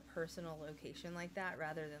it's like a personal location like that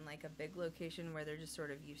rather than like a big location where they're just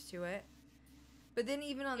sort of used to it. But then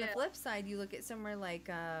even on the flip side, you look at somewhere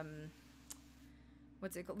like,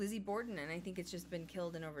 what's it called? Lizzie Borden, and I think it's just been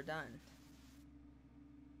killed and overdone.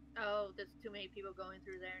 Oh, there's too many people going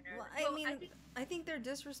through there. Well, I think they're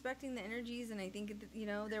disrespecting the energies, and I think,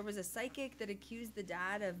 there was a psychic that accused the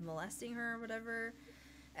dad of molesting her or whatever,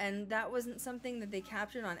 and that wasn't something that they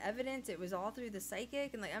captured on evidence. It was all through the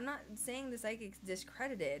psychic, and like, I'm not saying the psychic's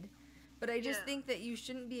discredited, but I just think that you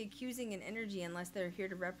shouldn't be accusing an energy unless they're here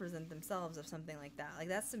to represent themselves of something like that. Like,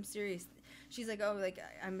 that's some serious... She's like, oh, like,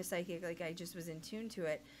 I'm a psychic. Like, I just was in tune to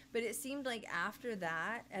it. But it seemed like after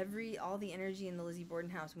that, all the energy in the Lizzie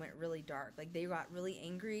Borden house went really dark. Like, they got really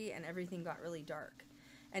angry and everything got really dark.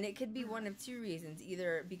 And it could be one of two reasons.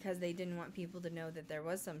 Either because they didn't want people to know that there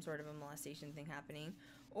was some sort of a molestation thing happening,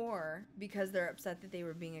 or because they're upset that they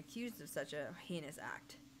were being accused of such a heinous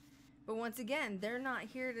act. But once again, they're not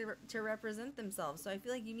here to represent themselves. So I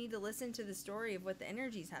feel like you need to listen to the story of what the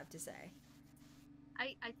energies have to say.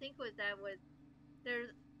 I think with that,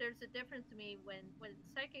 there's a difference to me when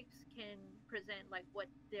psychics can present like what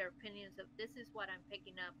their opinions of this is what I'm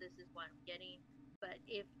picking up, this is what I'm getting. But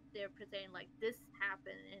if they're presenting like this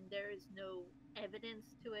happened and there is no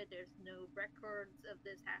evidence to it, there's no records of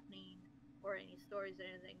this happening, or any stories or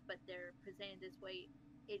anything, but they're presented this way.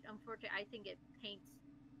 It unfortunately, I think it paints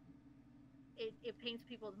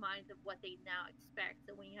people's minds of what they now expect.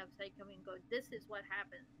 So when you have somebody come and go, this is what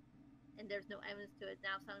happened, and there's no evidence to it,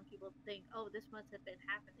 now some people think, oh, this must have been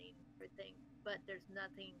happening for things, but there's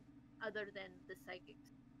nothing other than the psychics.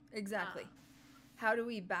 Exactly. How do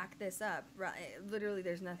we back this up? Literally,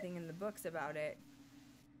 there's nothing in the books about it.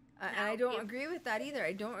 And I don't agree with that either.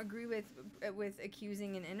 I don't agree with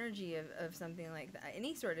accusing an energy of something like that,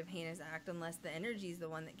 any sort of heinous act, unless the energy is the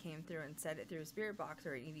one that came through and said it through a spirit box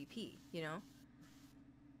or an EVP, you know?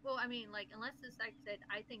 Well, I mean, like, unless the psychic said,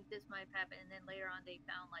 I think this might have happened, and then later on they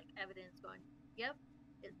found, like, evidence going, yep,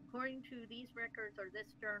 according to these records or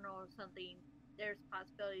this journal or something, there's a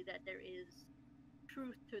possibility that there is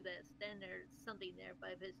truth to this, then there's something there.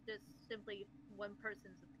 But if it's just simply one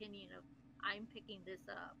person's opinion of, I'm picking this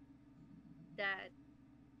up, that's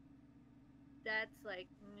like,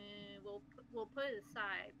 we'll put it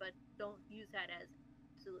aside, but don't use that as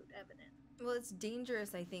absolute evidence. Well, it's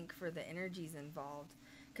dangerous, I think, for the energies involved.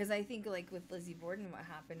 Because I think, like, with Lizzie Borden, what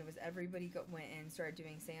happened was everybody went in and started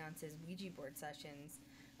doing seances, Ouija board sessions,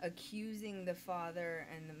 accusing the father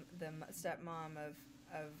and the stepmom of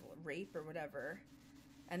rape or whatever.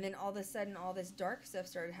 And then all of a sudden, all this dark stuff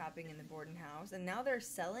started happening in the Borden house. And now they're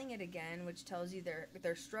selling it again, which tells you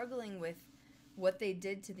they're struggling with what they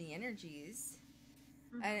did to the energies.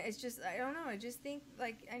 Mm-hmm. And it's just, I don't know, I just think,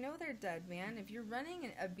 like, I know they're dead, man. If you're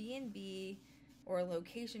running a B&B or a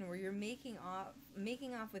location where you're making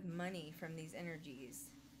off with money from these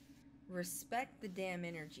energies, respect the damn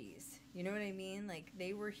energies. You know what I mean? Like,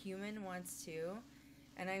 they were human once too.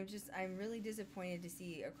 And I'm really disappointed to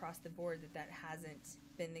see across the board that hasn't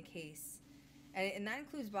been the case. And that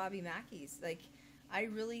includes Bobby Mackey's. Like, I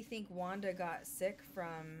really think Wanda got sick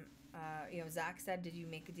from, Zach said, did you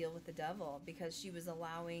make a deal with the devil? Because she was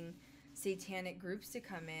allowing satanic groups to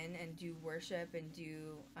come in and do worship and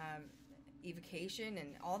do evocation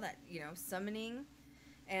and all that, summoning.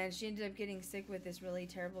 And she ended up getting sick with this really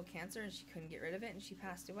terrible cancer, and she couldn't get rid of it, and she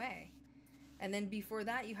passed away. And then before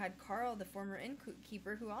that, you had Carl, the former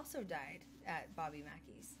innkeeper, who also died at Bobby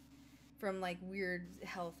Mackey's from, like, weird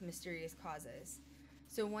health, mysterious causes.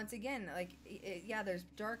 So once again, like, there's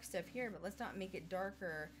dark stuff here, but let's not make it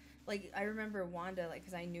darker. Like, I remember Wanda, like,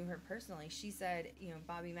 because I knew her personally, she said,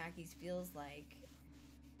 Bobby Mackey's feels like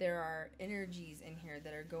there are energies in here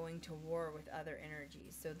that are going to war with other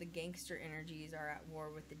energies. So the gangster energies are at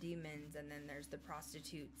war with the demons, and then there's the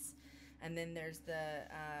prostitutes. And then there's the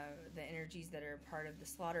energies that are part of the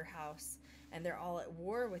slaughterhouse, and they're all at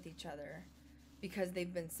war with each other because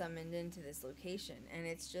they've been summoned into this location. And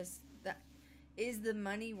it's just, that is the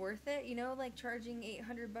money worth it? Like charging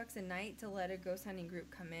 $800 a night to let a ghost hunting group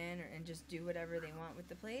come in and just do whatever they want with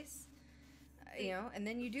the place? And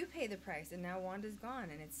then you do pay the price, and now Wanda's gone,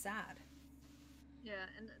 and it's sad. Yeah,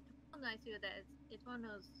 and the problem I see with that is it's one of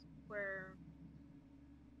those where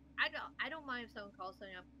I don't mind if someone calls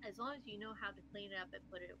something up as long as you know how to clean it up and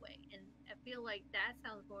put it away. And I feel like that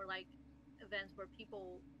sounds more like events where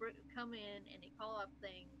people come in and they call up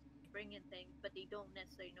things, bring in things, but they don't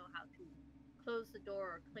necessarily know how to close the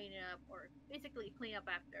door or clean it up, or basically clean up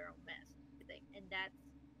after their own mess. And that's,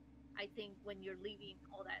 I think, when you're leaving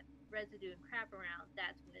all that residue and crap around,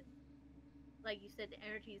 that's when, like you said, the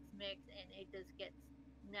energies mix and it just gets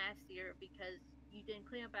nastier because you didn't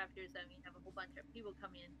clean up after yourself. You have a whole bunch of people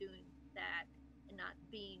coming in doing that and not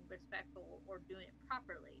being respectful or doing it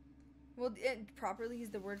properly. Well, properly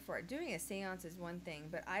is the word for it. Doing a seance is one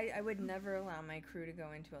thing, but I would never allow my crew to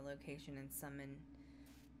go into a location and summon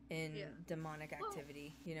in demonic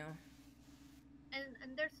activity,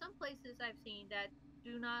 And there's some places I've seen that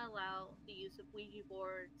do not allow the use of Ouija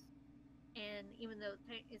boards, and even though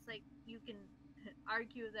it's like you can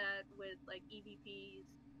argue that with like EVPs,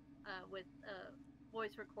 with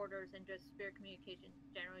voice recorders and just spirit communication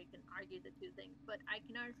generally, you can argue the two things, but I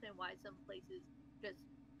can understand why some places just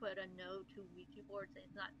put a no to Ouija boards.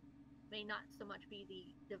 It's may not so much be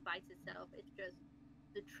the device itself, it's just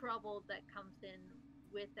the trouble that comes in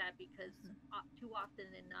with that, because too often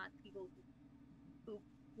than not, people who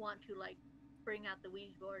want to like bring out the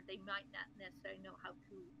Ouija board, they might not necessarily know how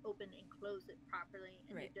to open and close it properly,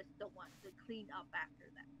 and they just don't want to clean up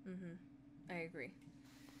after that. I agree.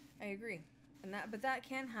 But that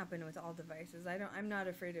can happen with all devices. I'm not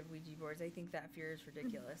afraid of Ouija boards. I think that fear is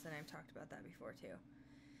ridiculous, and I've talked about that before too.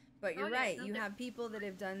 But you're right. You have people that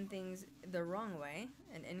have done things the wrong way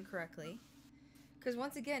and incorrectly. Because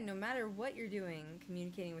once again, no matter what you're doing,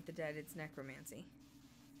 communicating with the dead, it's necromancy.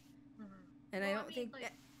 And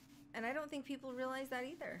I don't think people realize that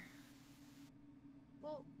either.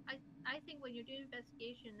 Well, I think when you're doing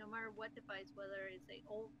investigation, no matter what device, whether it's a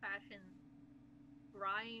old-fashioned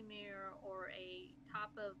CORMIER or a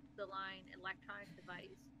top-of-the-line electronic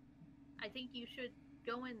device, I think you should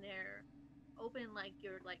go in there, open like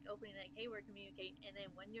you're like opening like, hey, we're communicating, and then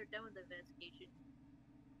when you're done with the investigation,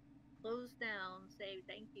 close down, say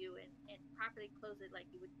thank you, and properly close it like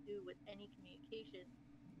you would do with any communication,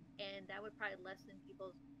 and that would probably lessen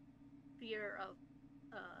people's fear of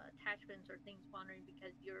attachments or things wandering,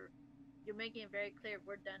 because you're making it very clear,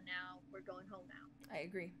 we're done now, we're going home now. I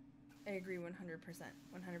agree 100%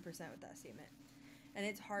 with that statement. And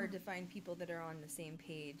it's hard to find people that are on the same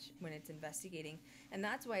page when it's investigating. And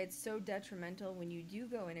that's why it's so detrimental when you do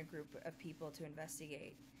go in a group of people to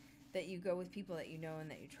investigate, that you go with people that you know and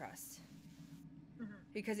that you trust.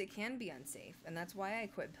 Because it can be unsafe. And that's why I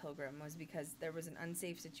quit Pilgrim, was because there was an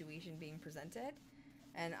unsafe situation being presented.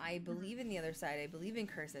 And I believe in the other side. I believe in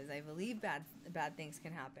curses. I believe bad things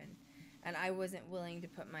can happen. And I wasn't willing to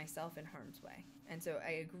put myself in harm's way. And so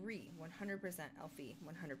I agree 100%, Elfie,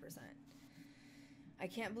 100%. I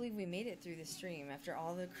can't believe we made it through the stream after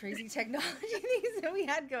all the crazy technology things that we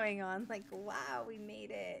had going on. Like, wow, we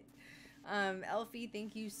made it. Elfie,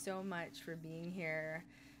 thank you so much for being here.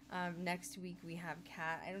 Next week we have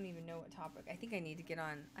Kat. I don't even know what topic. I think I need to get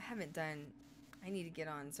on. I need to get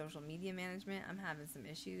on social media management. I'm having some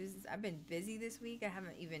issues. I've been busy this week. I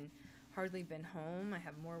haven't even hardly been home. I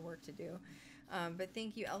have more work to do. But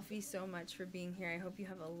thank you, Elfie, so much for being here. I hope you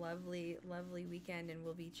have a lovely, lovely weekend, and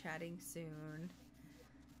we'll be chatting soon.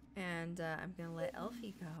 And I'm going to let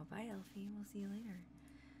Elfie go. Bye, Elfie. We'll see you later.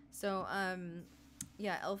 So,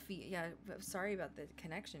 yeah, Elfie, yeah, sorry about the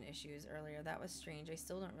connection issues earlier. That was strange. I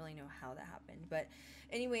still don't really know how that happened. But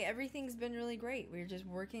anyway, everything's been really great. We're just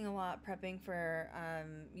working a lot, prepping for,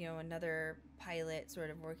 you know, another pilot, sort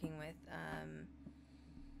of working with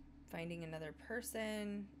finding another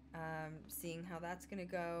person, seeing how that's going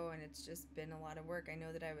to go. And it's just been a lot of work. I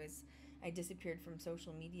know that I disappeared from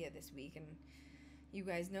social media this week, and you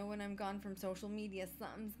guys know when I'm gone from social media,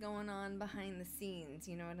 something's going on behind the scenes.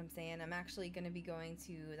 You know what I'm saying? I'm actually going to be going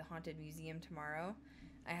to the Haunted Museum tomorrow.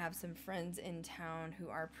 I have some friends in town who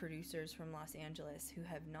are producers from Los Angeles who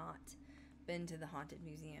have not been to the Haunted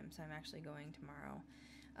Museum, so I'm actually going tomorrow.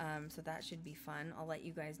 So that should be fun. I'll let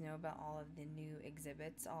you guys know about all of the new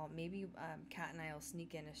exhibits. Maybe Kat and I will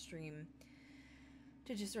sneak in a stream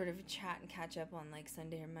to just sort of chat and catch up on like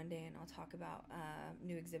Sunday or Monday, and I'll talk about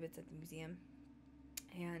new exhibits at the museum.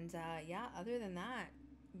 And yeah, other than that,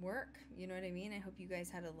 work. You know what I mean? I hope you guys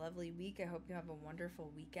had a lovely week. I hope you have a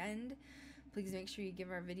wonderful weekend. Please make sure you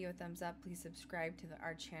give our video a thumbs up. Please subscribe to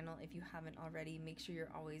our channel if you haven't already. Make sure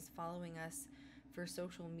you're always following us for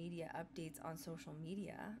social media updates on social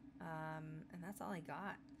media. And that's all I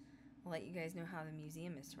got. I'll let you guys know how the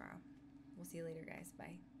museum is tomorrow. We'll see you later, guys.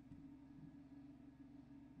 Bye.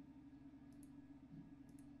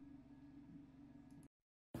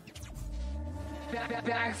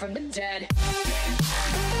 Back from the dead.